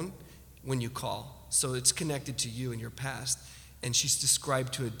phone when you call. So it's connected to you and your past. And she's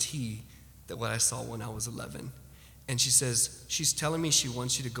described to a T that what I saw when I was 11. And she says, she's telling me she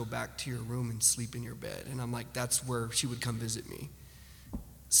wants you to go back to your room and sleep in your bed. And I'm like, that's where she would come visit me.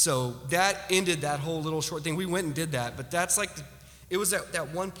 So that ended that whole little short thing. We went and did that, but that's like, it was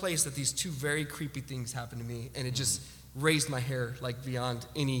that one place that these two very creepy things happened to me, and it just raised my hair like beyond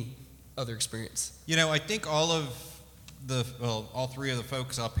any other experience. You know, I think all three of the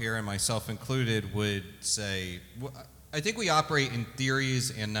folks up here, and myself included, would say, I think we operate in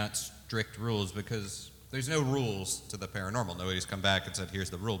theories and not strict rules, because there's no rules to the paranormal. Nobody's come back and said, here's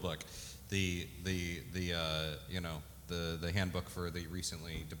the rule book. The handbook for the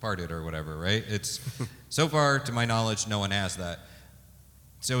recently departed or whatever, right? It's so far, to my knowledge, no one has that.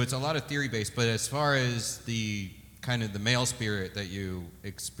 So it's a lot of theory-based, but as far as the kind of the male spirit that you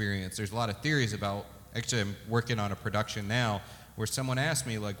experience, there's a lot of theories about. Actually, I'm working on a production now where someone asked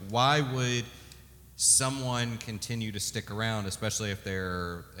me, like, why would someone continue to stick around, especially if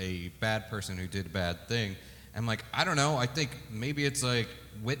they're a bad person who did a bad thing? I'm like, I don't know. I think maybe it's like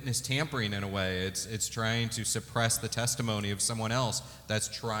witness tampering in a way. It's trying to suppress the testimony of someone else that's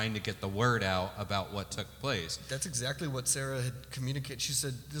trying to get the word out about what took place. That's exactly what Sarah had communicated. She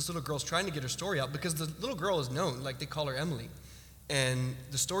said, this little girl's trying to get her story out because the little girl is known, like they call her Emily. And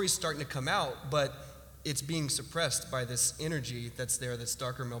the story's starting to come out, but it's being suppressed by this energy that's there, this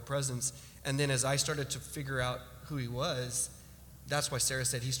darker male presence. And then as I started to figure out who he was, that's why Sarah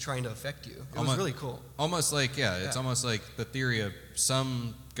said he's trying to affect you. It was really cool. Almost like, it's almost like the theory of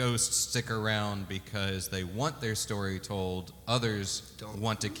some ghosts stick around because they want their story told. Others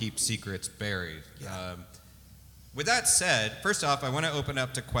want to keep secrets buried. Yeah. With that said, first off, I want to open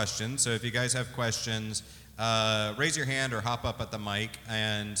up to questions. So if you guys have questions, raise your hand or hop up at the mic,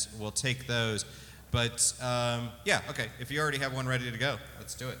 and we'll take those. But, okay, if you already have one ready to go,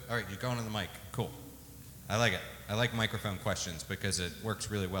 let's do it. All right, you're going on the mic. Cool. I like it. I like microphone questions because it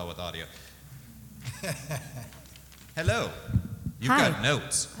works really well with audio. Hello. You've Hi. got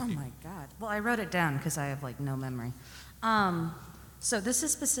notes. Oh my God. Well, I wrote it down because I have like no memory. So this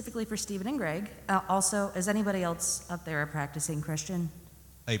is specifically for Stephen and Greg. Also, is anybody else up there a practicing Christian?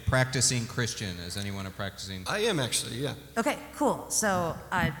 A practicing Christian. Is anyone a practicing? I am actually, yeah. Okay, cool. So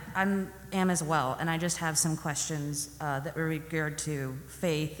I am as well, and I just have some questions that were regard to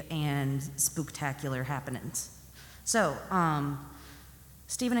faith and spooktacular happenings. So,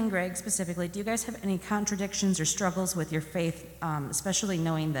 Stephen and Greg specifically, do you guys have any contradictions or struggles with your faith, especially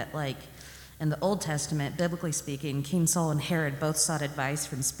knowing that, like, in the Old Testament, biblically speaking, King Saul and Herod both sought advice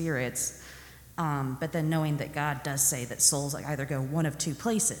from spirits, but then knowing that God does say that souls either go one of two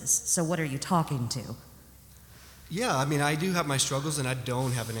places. So what are you talking to? Yeah, I mean, I do have my struggles, and I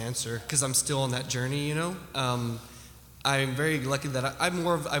don't have an answer because I'm still on that journey, you know. I'm very lucky that I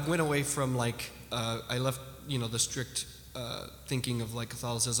went away from, like, I left, the strict thinking of, like,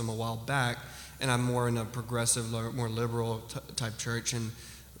 Catholicism a while back, and I'm more in a progressive, more liberal type church, and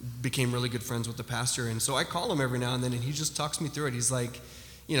became really good friends with the pastor. And so I call him every now and then, and he just talks me through it. He's like,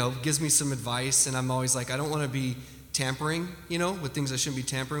 gives me some advice, and I'm always like, I don't want to be tampering, with things I shouldn't be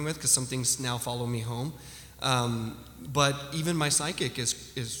tampering with, because some things now follow me home. But even my psychic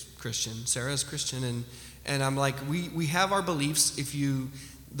is Christian. Sarah is Christian, and I'm like, we have our beliefs.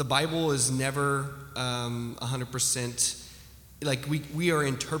 The Bible is never 100%, like we are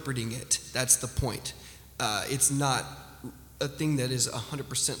interpreting it. That's the point. It's not a thing that is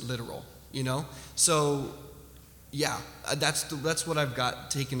 100% literal, So, yeah, that's what I've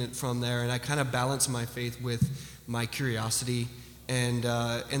got taken it from there, and I kind of balance my faith with my curiosity. And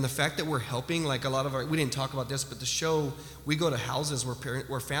the fact that we're helping, like a lot of we didn't talk about this, but the show, we go to houses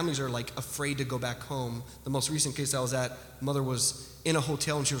where families are like afraid to go back home. The most recent case I was at, mother was in a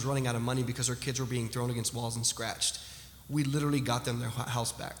hotel and she was running out of money because her kids were being thrown against walls and scratched. We literally got them their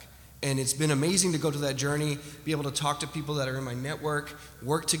house back. And it's been amazing to go to that journey, be able to talk to people that are in my network,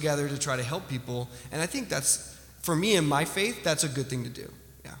 work together to try to help people. And I think that's, for me and my faith, that's a good thing to do.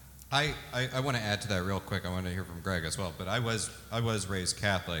 I want to add to that real quick. I want to hear from Greg as well. But I was raised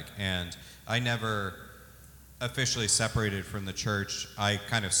Catholic, and I never officially separated from the church. I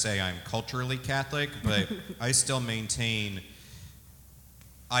kind of say I'm culturally Catholic, but I still maintain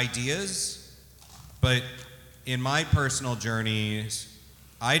ideas. But in my personal journeys,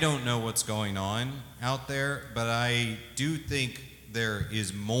 I don't know what's going on out there, but I do think there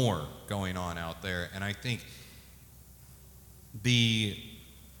is more going on out there. And I think the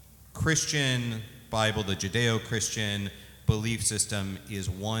Christian Bible, the Judeo-Christian belief system, is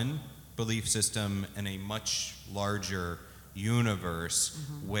one belief system in a much larger universe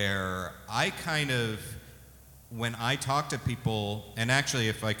where I kind of, when I talk to people, and actually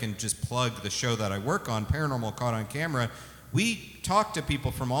if I can just plug the show that I work on, Paranormal Caught on Camera, we talk to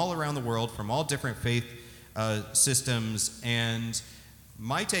people from all around the world, from all different faith systems, and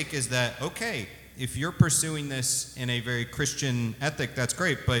my take is that, okay, if you're pursuing this in a very Christian ethic, that's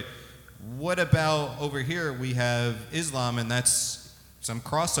great, but what about over here we have Islam, and that's some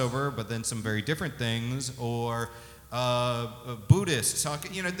crossover, but then some very different things, or Buddhists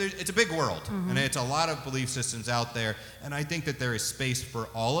talking, it's a big world, and it's a lot of belief systems out there, and I think that there is space for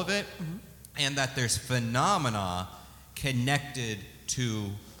all of it, and that there's phenomena connected to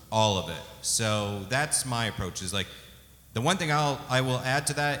all of it. So that's my approach, is like, the one thing I will add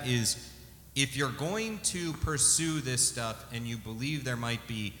to that is, if you're going to pursue this stuff and you believe there might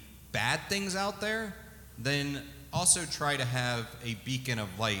be bad things out there, then also try to have a beacon of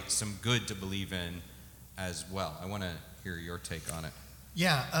light, some good to believe in as well. I want to hear your take on it.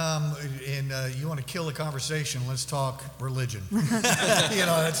 Yeah, and you want to kill the conversation? Let's talk religion.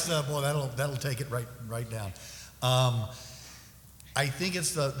 That's that'll take it right down. I think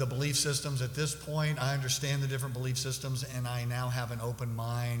it's the belief systems at this point. I understand the different belief systems, and I now have an open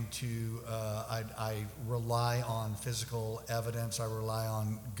mind to, I rely on physical evidence, I rely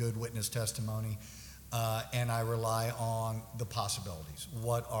on good witness testimony, and I rely on the possibilities.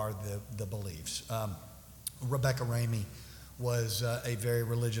 What are the beliefs? Rebecca Ramey was a very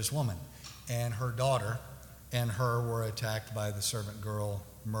religious woman, and her daughter and her were attacked by the servant girl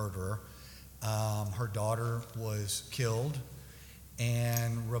murderer. Her daughter was killed,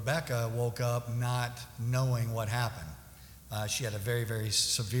 And Rebecca woke up not knowing what happened. She had a very, very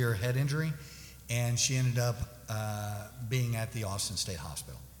severe head injury, and she ended up being at the Austin State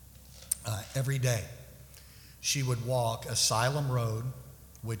Hospital. Every day, she would walk Asylum Road,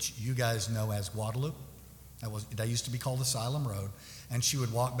 which you guys know as Guadalupe. That used to be called Asylum Road. And she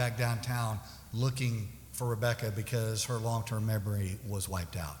would walk back downtown looking for Rebecca because her long-term memory was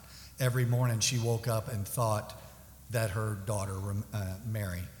wiped out. Every morning she woke up and thought that her daughter,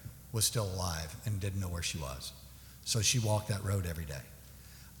 Mary, was still alive and didn't know where she was. So she walked that road every day.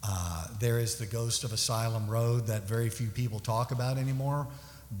 There is the ghost of Asylum Road that very few people talk about anymore,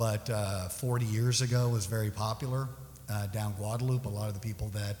 but 40 years ago was very popular down Guadalupe. A lot of the people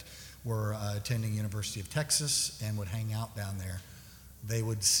that were attending University of Texas and would hang out down there, they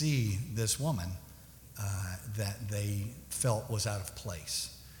would see this woman that they felt was out of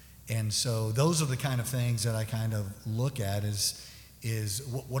place. And so those are the kind of things that I kind of look at is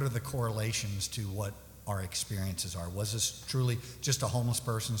what are the correlations to what our experiences are. Was this truly just a homeless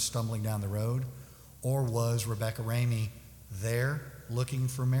person stumbling down the road? Or was Rebecca Ramey there looking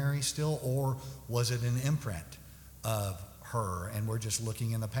for Mary still? Or was it an imprint of her and we're just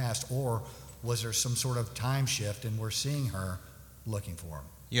looking in the past? Or was there some sort of time shift and we're seeing her looking for him?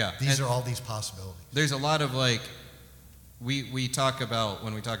 Yeah. These are all these possibilities. There's a lot of we talk about,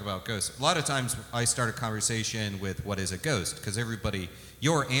 when we talk about ghosts, a lot of times I start a conversation with what is a ghost, because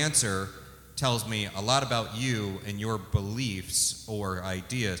your answer tells me a lot about you and your beliefs or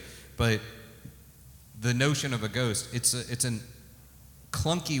ideas, but the notion of a ghost, it's a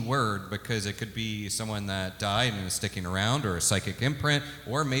clunky word because it could be someone that died and is sticking around, or a psychic imprint,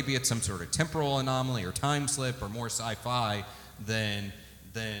 or maybe it's some sort of temporal anomaly or time slip, or more sci-fi than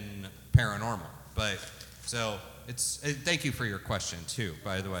paranormal. But so thank you for your question too,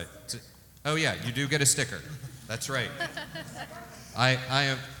 by the way. Oh yeah, you do get a sticker. That's right. I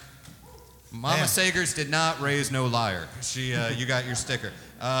am. Mama Sagers did not raise no liar. You got your sticker.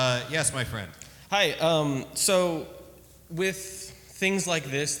 Yes, my friend. Hi. So with things like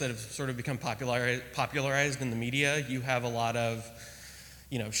this that have sort of become popularized in the media, you have a lot of,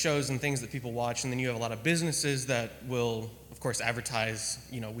 shows and things that people watch, and then you have a lot of businesses that will, of course, advertise,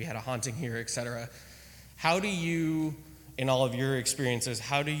 we had a haunting here, etc. How do you, in all of your experiences,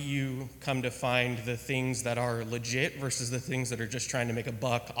 how do you come to find the things that are legit versus the things that are just trying to make a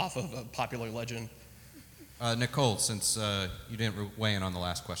buck off of a popular legend? Nicole, since you didn't weigh in on the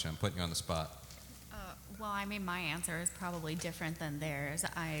last question, I'm putting you on the spot. Well, I mean, my answer is probably different than theirs.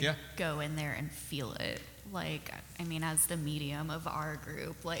 I go in there and feel it. As the medium of our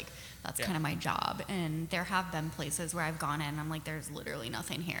group, that's kind of my job. And there have been places where I've gone in and I'm like, there's literally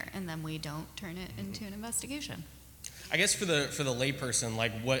nothing here. And then we don't turn it into an investigation. I guess for the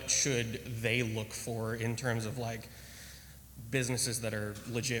layperson, what should they look for in terms of businesses that are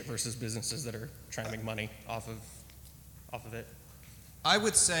legit versus businesses that are trying to make money off of it? I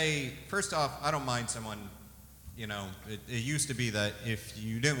would say, first off, I don't mind someone, it used to be that if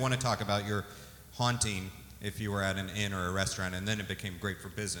you didn't want to talk about your haunting, if you were at an inn or a restaurant, and then it became great for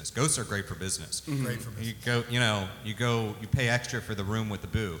business. Ghosts are great for business. Mm-hmm. Great for business. You pay extra for the room with the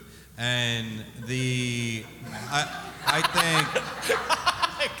boo. And I think...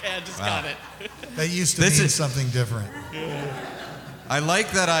 Okay, I just got it. That used to mean something different. I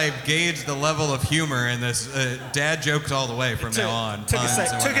like that I've gauged the level of humor in this. Dad jokes all the way from now on. Took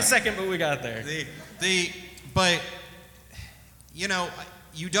a second, but we got there. But you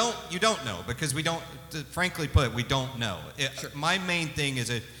don't know, because we don't. Frankly put, we don't know. Sure. My My main thing is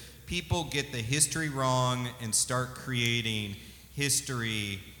that people get the history wrong and start creating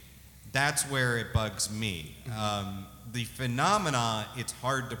history. That's where it bugs me. Mm-hmm. The phenomena, it's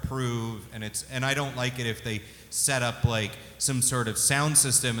hard to prove, and I don't like it if they set up some sort of sound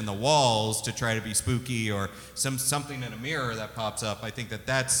system in the walls to try to be spooky, or something in a mirror that pops up. I think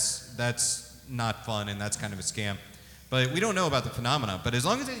that's not fun, and that's kind of a scam. But we don't know about the phenomena. But as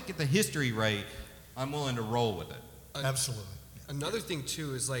long as they get the history right, I'm willing to roll with it. Absolutely. Another thing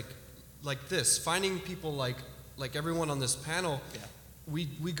too is like this, finding people like everyone on this panel. Yeah.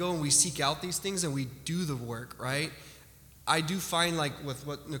 We go and we seek out these things and we do the work, right? I do find with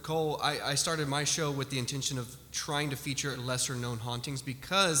what Nicole, I started my show with the intention of trying to feature lesser known hauntings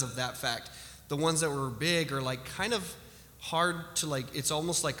because of that fact. The ones that were big are kind of hard to it's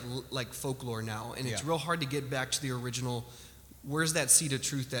almost like folklore now, and it's real hard to get back to the original. Where's that seed of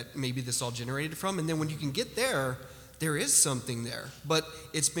truth that maybe this all generated from? And then when you can get there is something there. But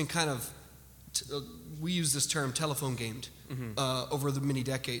it's been kind of, we use this term telephone gamed over the many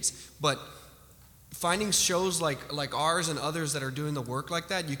decades. But finding shows like ours and others that are doing the work like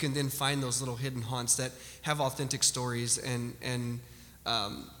that, you can then find those little hidden haunts that have authentic stories, and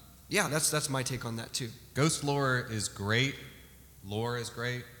yeah, that's my take on that too. Ghost lore is great. Lore is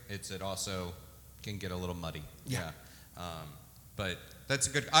great. It also can get a little muddy. Yeah. But that's a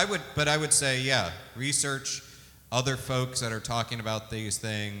good. I would say, yeah, research other folks that are talking about these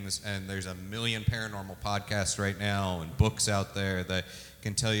things, and there's a million paranormal podcasts right now and books out there that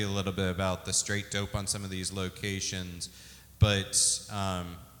can tell you a little bit about the straight dope on some of these locations. But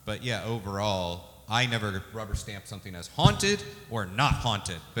yeah, overall, I never rubber stamp something as haunted or not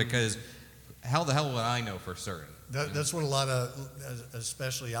haunted, because how the hell would I know for certain? That's what a lot of,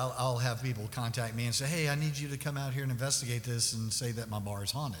 especially I'll have people contact me and say, hey, I need you to come out here and investigate this and say that my bar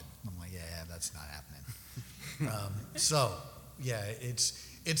is haunted. I'm like, yeah, that's not happening. So, yeah,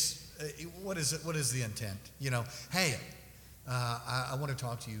 what is the intent? Hey, I want to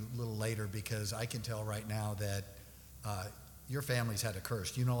talk to you a little later because I can tell right now that your family's had a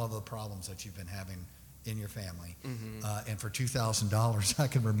curse. You know all the problems that you've been having in your family. And for $2,000, I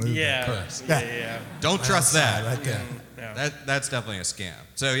can remove that curse. Yeah. Don't trust that. Right there. Yeah. That's definitely a scam.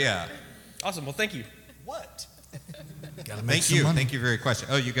 So, yeah. Awesome. Well, thank you. What? Gotta make some Thank you. money. Thank you for your question.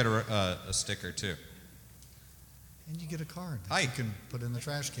 Oh, you got a sticker, too. And you get a card that Hi. you can put in the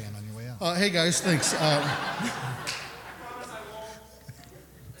trash can on your way out. Hey guys, thanks.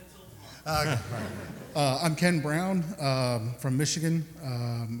 I'm Ken Brown from Michigan,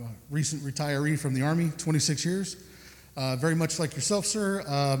 recent retiree from the Army, 26 years. Very much like yourself, sir.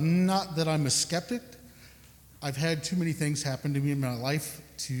 Not that I'm a skeptic. I've had too many things happen to me in my life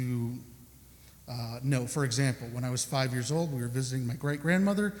to know. For example, when I was 5 years old, we were visiting my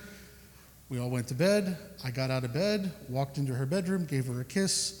great-grandmother. We all went to bed. I got out of bed, walked into her bedroom, gave her a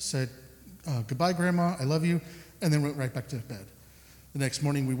kiss, said, goodbye, Grandma, I love you, and then went right back to bed. The next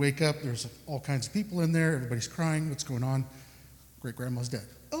morning we wake up, there's all kinds of people in there, everybody's crying, what's going on? Great-grandma's dead.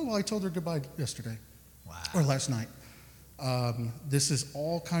 Oh, well, I told her goodbye yesterday. Wow. Or last night. This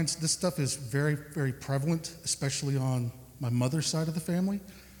stuff is very, very prevalent, especially on my mother's side of the family.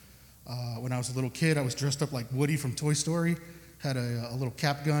 When I was a little kid, I was dressed up like Woody from Toy Story, had a little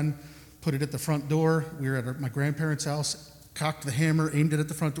cap gun, put it at the front door. We were at my grandparents' house, cocked the hammer, aimed it at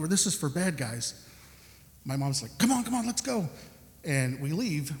the front door. This is for bad guys. My mom's like, come on, let's go. And we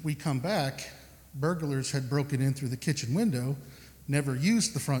leave, we come back, burglars had broken in through the kitchen window, never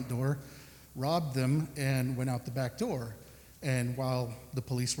used the front door, robbed them, and went out the back door. And while the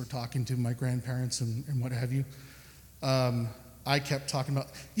police were talking to my grandparents and what have you, I kept talking about,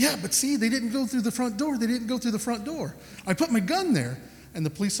 yeah, but see, they didn't go through the front door. I put my gun there. And the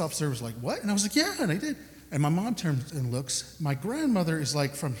police officer was like, what? And I was like, yeah, and I did. And my mom turns and looks. My grandmother is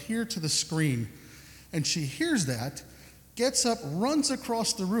like from here to the screen. And she hears that, gets up, runs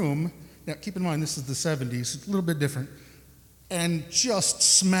across the room. Now, keep in mind, this is the 70s, it's a little bit different. And just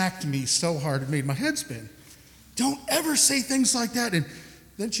smacked me so hard it made my head spin. Don't ever say things like that. And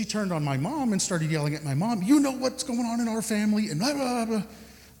then she turned on my mom and started yelling at my mom, you know what's going on in our family, and blah, blah, blah.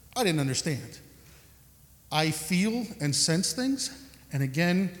 I didn't understand. I feel and sense things. And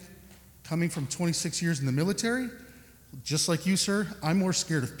again, coming from 26 years in the military, just like you, sir, I'm more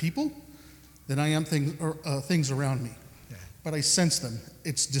scared of people than I am things around me. Yeah. But I sense them.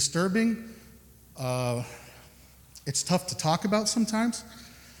 It's disturbing. It's tough to talk about sometimes.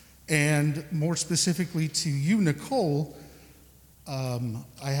 And more specifically to you, Nicole,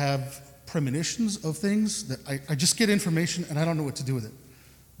 I have premonitions of things that I just get information and I don't know what to do with it.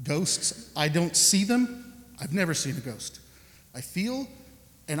 Ghosts, I don't see them. I've never seen a ghost. I feel,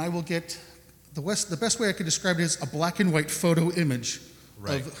 and I will get, the best way I could describe it is a black and white photo image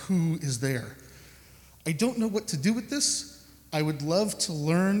of who is there. I don't know what to do with this. I would love to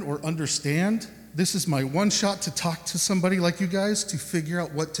learn or understand. This is my one shot to talk to somebody like you guys to figure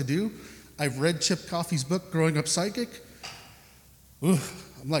out what to do. I've read Chip Coffey's book, Growing Up Psychic. Ooh,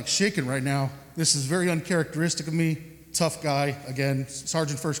 I'm like shaking right now. This is very uncharacteristic of me. Tough guy, again,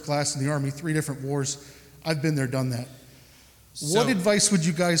 Sergeant First Class in the Army, 3 different wars. I've been there, done that. What advice would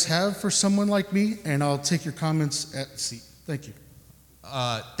you guys have for someone like me? And I'll take your comments at the seat. Thank you.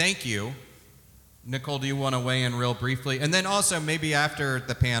 Thank you. Nicole, do you want to weigh in real briefly? And then also maybe after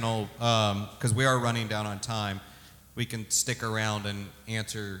the panel, because we are running down on time, we can stick around and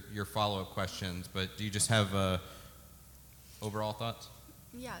answer your follow-up questions. But do you just have overall thoughts?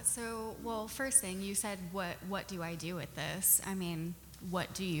 Yeah, so, well, first thing, you said, what do I do with this? I mean,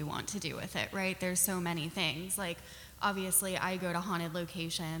 what do you want to do with it, right? There's so many things. Like, obviously, I go to haunted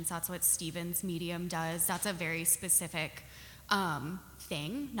locations. That's what Steven's medium does. That's a very specific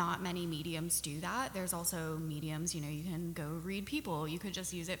thing. Not many mediums do that. There's also mediums, you can go read people. You could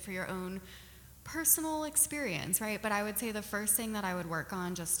just use it for your own personal experience, right? But I would say the first thing that I would work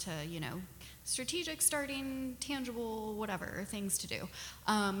on, just to, strategic, starting, tangible, whatever, things to do.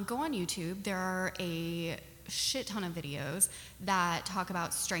 Go on YouTube. There are a shit ton of videos that talk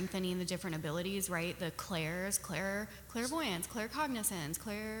about strengthening the different abilities, right? The clairs, clairvoyance, claircognizance,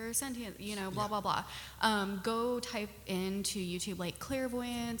 clairsentience, blah, blah, blah. Go type into YouTube like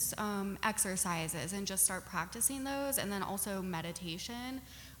clairvoyance exercises and just start practicing those. And then also meditation.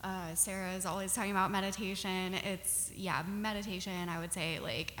 Sarah is always talking about meditation. Meditation, I would say,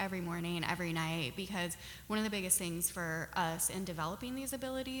 like every morning, every night, because one of the biggest things for us in developing these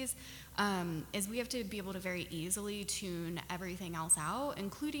abilities is we have to be able to very easily tune everything else out,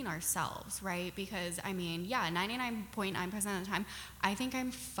 including ourselves, right? Because 99.9% of the time, I think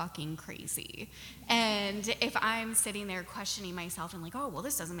I'm fucking crazy. And if I'm sitting there questioning myself and like, oh, well,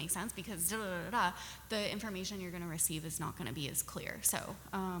 this doesn't make sense because the information you're going to receive is not going to be as clear. So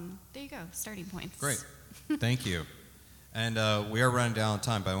there you go, starting points. Great, thank you. And we are running down on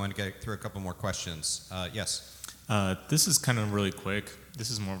time, but I want to get through a couple more questions. Yes? This is kind of really quick. This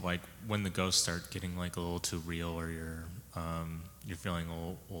is more like when the ghosts start getting like a little too real, or you're feeling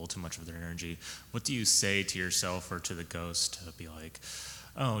a little too much of their energy. What do you say to yourself or to the ghost to be like,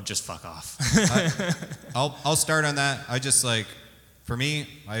 oh, just fuck off? I'll start on that. I just for me,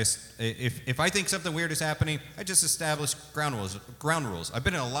 if I think something weird is happening, I just establish ground rules. I've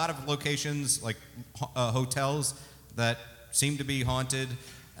been in a lot of locations, like hotels, that seem to be haunted,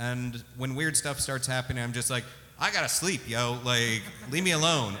 and when weird stuff starts happening, I'm just like, I gotta sleep, yo. Like, leave me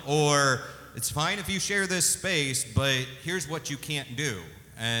alone. Or it's fine if you share this space, but here's what you can't do.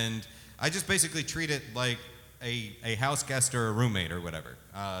 And I just basically treat it like a house guest or a roommate or whatever.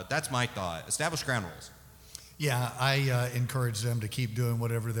 That's my thought. Establish ground rules. Yeah, I encourage them to keep doing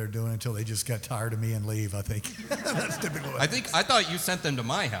whatever they're doing until they just got tired of me and leave, I think. That's typical. I thought you sent them to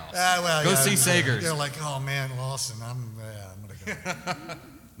my house. Go see Sagers. They're like, oh man, Lawson, I'm gonna go.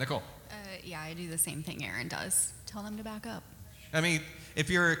 Nicole. I do the same thing Aaron does. Tell them to back up. I mean, if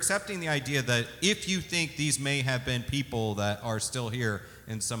you're accepting the idea that if you think these may have been people that are still here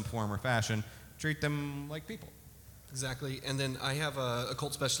in some form or fashion, treat them like people. Exactly. And then I have a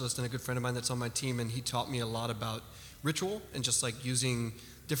occult specialist and a good friend of mine that's on my team, and he taught me a lot about ritual and just like using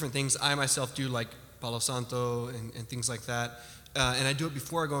different things. I myself do like Palo Santo and things like that. And I do it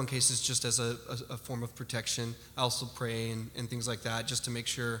before I go in cases just as a form of protection. I also pray and things like that just to make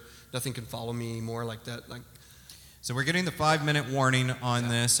sure nothing can follow me anymore like that. So we're getting the 5-minute warning on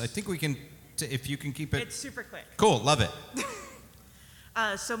this. I think we can, if you can keep it. It's super quick. Cool, love it.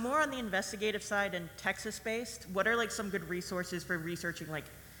 So more on the investigative side and Texas-based, what are like some good resources for researching like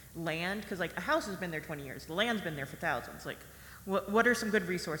land? Because like a house has been there 20 years. The land's been there for thousands. Like what are some good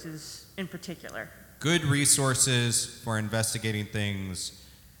resources in particular? Good resources for investigating things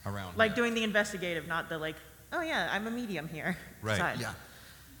around. Like doing the investigative, not the like, oh yeah, I'm a medium here. Right. Side. Yeah.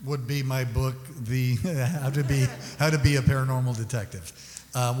 Would be my book, the how to be a paranormal detective.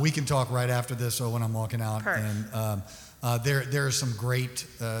 We can talk right after this, or when I'm walking out. Perfect. And there are some great.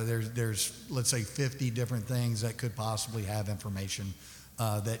 There's let's say 50 different things that could possibly have information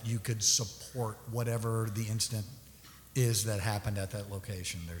that you could support whatever the incident is that happened at that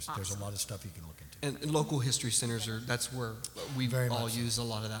location. There's a lot of stuff you can look into. And local history centers that's where we all use a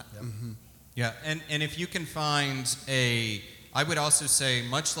lot of that. Yep. Mm-hmm. Yeah, and if you can find I would also say,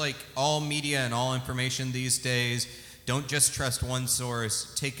 much like all media and all information these days, don't just trust one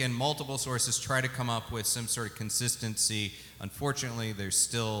source. Take in multiple sources. Try to come up with some sort of consistency. Unfortunately, there's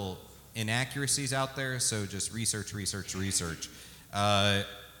still inaccuracies out there, so just research.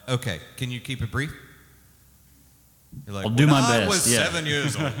 Okay, can you keep it brief? You're like, I'll do my best. I was yeah. 7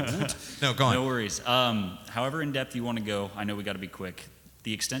 years old. No, go on. No worries. However in depth you want to go, I know we got to be quick.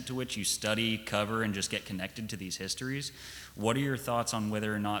 The extent to which you study, cover, and just get connected to these histories, what are your thoughts on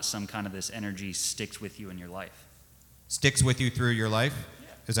whether or not some kind of this energy sticks with you in your life? Sticks with you through your life? Yeah.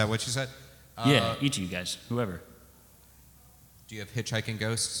 Is that what you said? Yeah, each of you guys, whoever. Do you have hitchhiking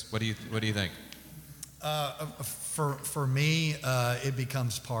ghosts? What do you think? For me, it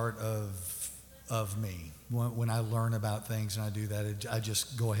becomes part of me. When I learn about things and I do that, I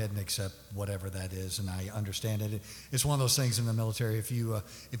just go ahead and accept whatever that is, and I understand it. It's one of those things in the military. If you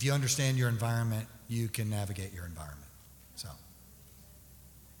understand your environment, you can navigate your environment. So.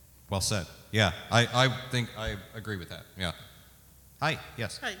 Well said. Yeah, I think I agree with that. Yeah. Hi.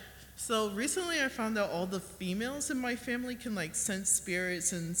 Yes. Hi. So recently I found out all the females in my family can like sense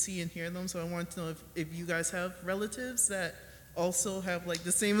spirits and see and hear them. So I wanted to know if you guys have relatives that also have like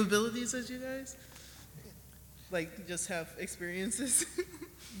the same abilities as you guys. Like, just have experiences?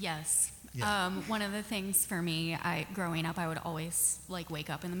 Yes. Yeah. One of the things for me, growing up, I would always wake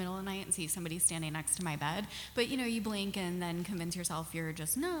up in the middle of the night and see somebody standing next to my bed. But you blink and then convince yourself you're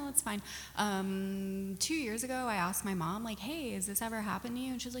just, no, it's fine. 2 years ago, I asked my mom, hey, has this ever happened to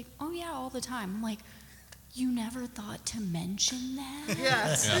you? And she's like, oh yeah, all the time. I'm like, you never thought to mention that?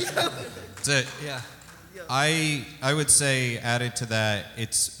 Yes. Yeah. That's it. Yeah. I would say, added to that,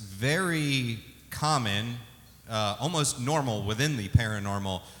 it's very common, almost normal within the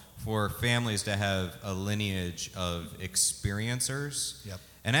paranormal, for families to have a lineage of experiencers. Yep.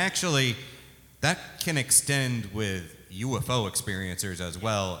 And actually, that can extend with UFO experiencers as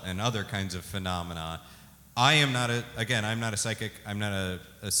well and other kinds of phenomena. I'm not a psychic, I'm not a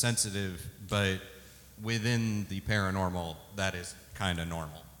sensitive, but within the paranormal, that is kind of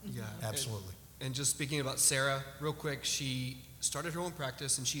normal. Yeah, Absolutely. And just speaking about Sarah, real quick, she started her own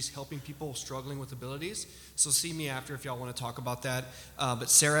practice and she's helping people struggling with abilities. So see me after if y'all want to talk about that. But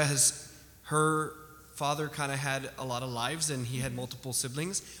Sarah her father kind of had a lot of lives and he had multiple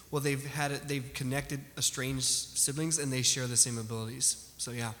siblings. Well, they've connected estranged siblings and they share the same abilities.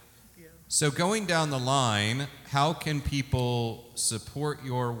 So yeah. So going down the line, how can people support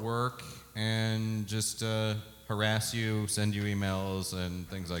your work and just harass you, send you emails, and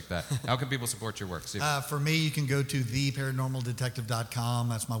things like that? How can people support your work? For me, you can go to theparanormaldetective.com.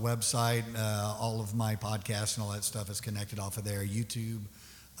 That's my website. All of my podcasts and all that stuff is connected off of there. YouTube,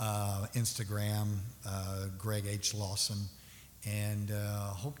 Instagram, Greg H. Lawson. And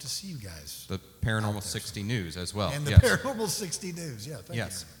hope to see you guys. The Paranormal 60 News as well. And the yes. Paranormal 60 News, yeah. Thank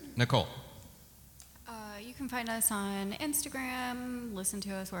Yes. you. Nicole. You can find us on Instagram, listen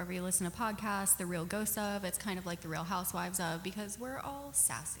to us wherever you listen to podcasts, The Real Ghosts of. It's kind of like The Real Housewives of, because we're all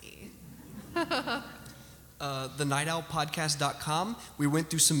sassy. TheNightOwlPodcast.com. We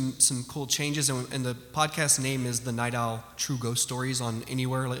went through some cool changes, and the podcast name is The Night Owl True Ghost Stories on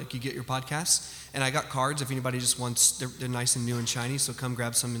anywhere like you get your podcasts. And I got cards if anybody just wants, they're nice and new and shiny, so come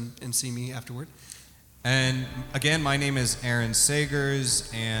grab some and see me afterward. And again, my name is Aaron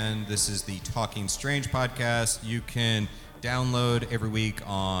Sagers, and this is the Talking Strange podcast. You can download every week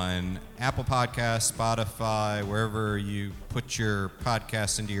on Apple Podcasts, Spotify, wherever you put your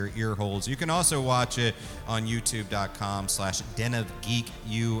podcasts into your ear holes. You can also watch it on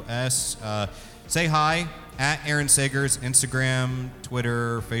youtube.com/denofgeekus. Say hi at Aaron Sagers, Instagram,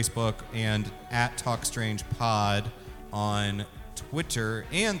 Twitter, Facebook, and at TalkStrangePod on Twitter,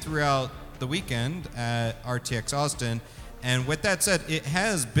 and throughout the weekend at RTX Austin. And with that said, it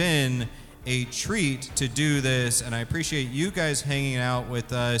has been a treat to do this, and I appreciate you guys hanging out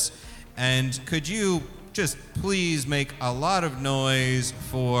with us. And could you just please make a lot of noise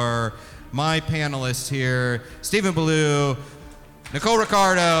for my panelists here, Stephen Ballou, Nicole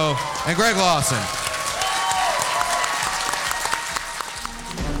Ricardo, and Greg Lawson.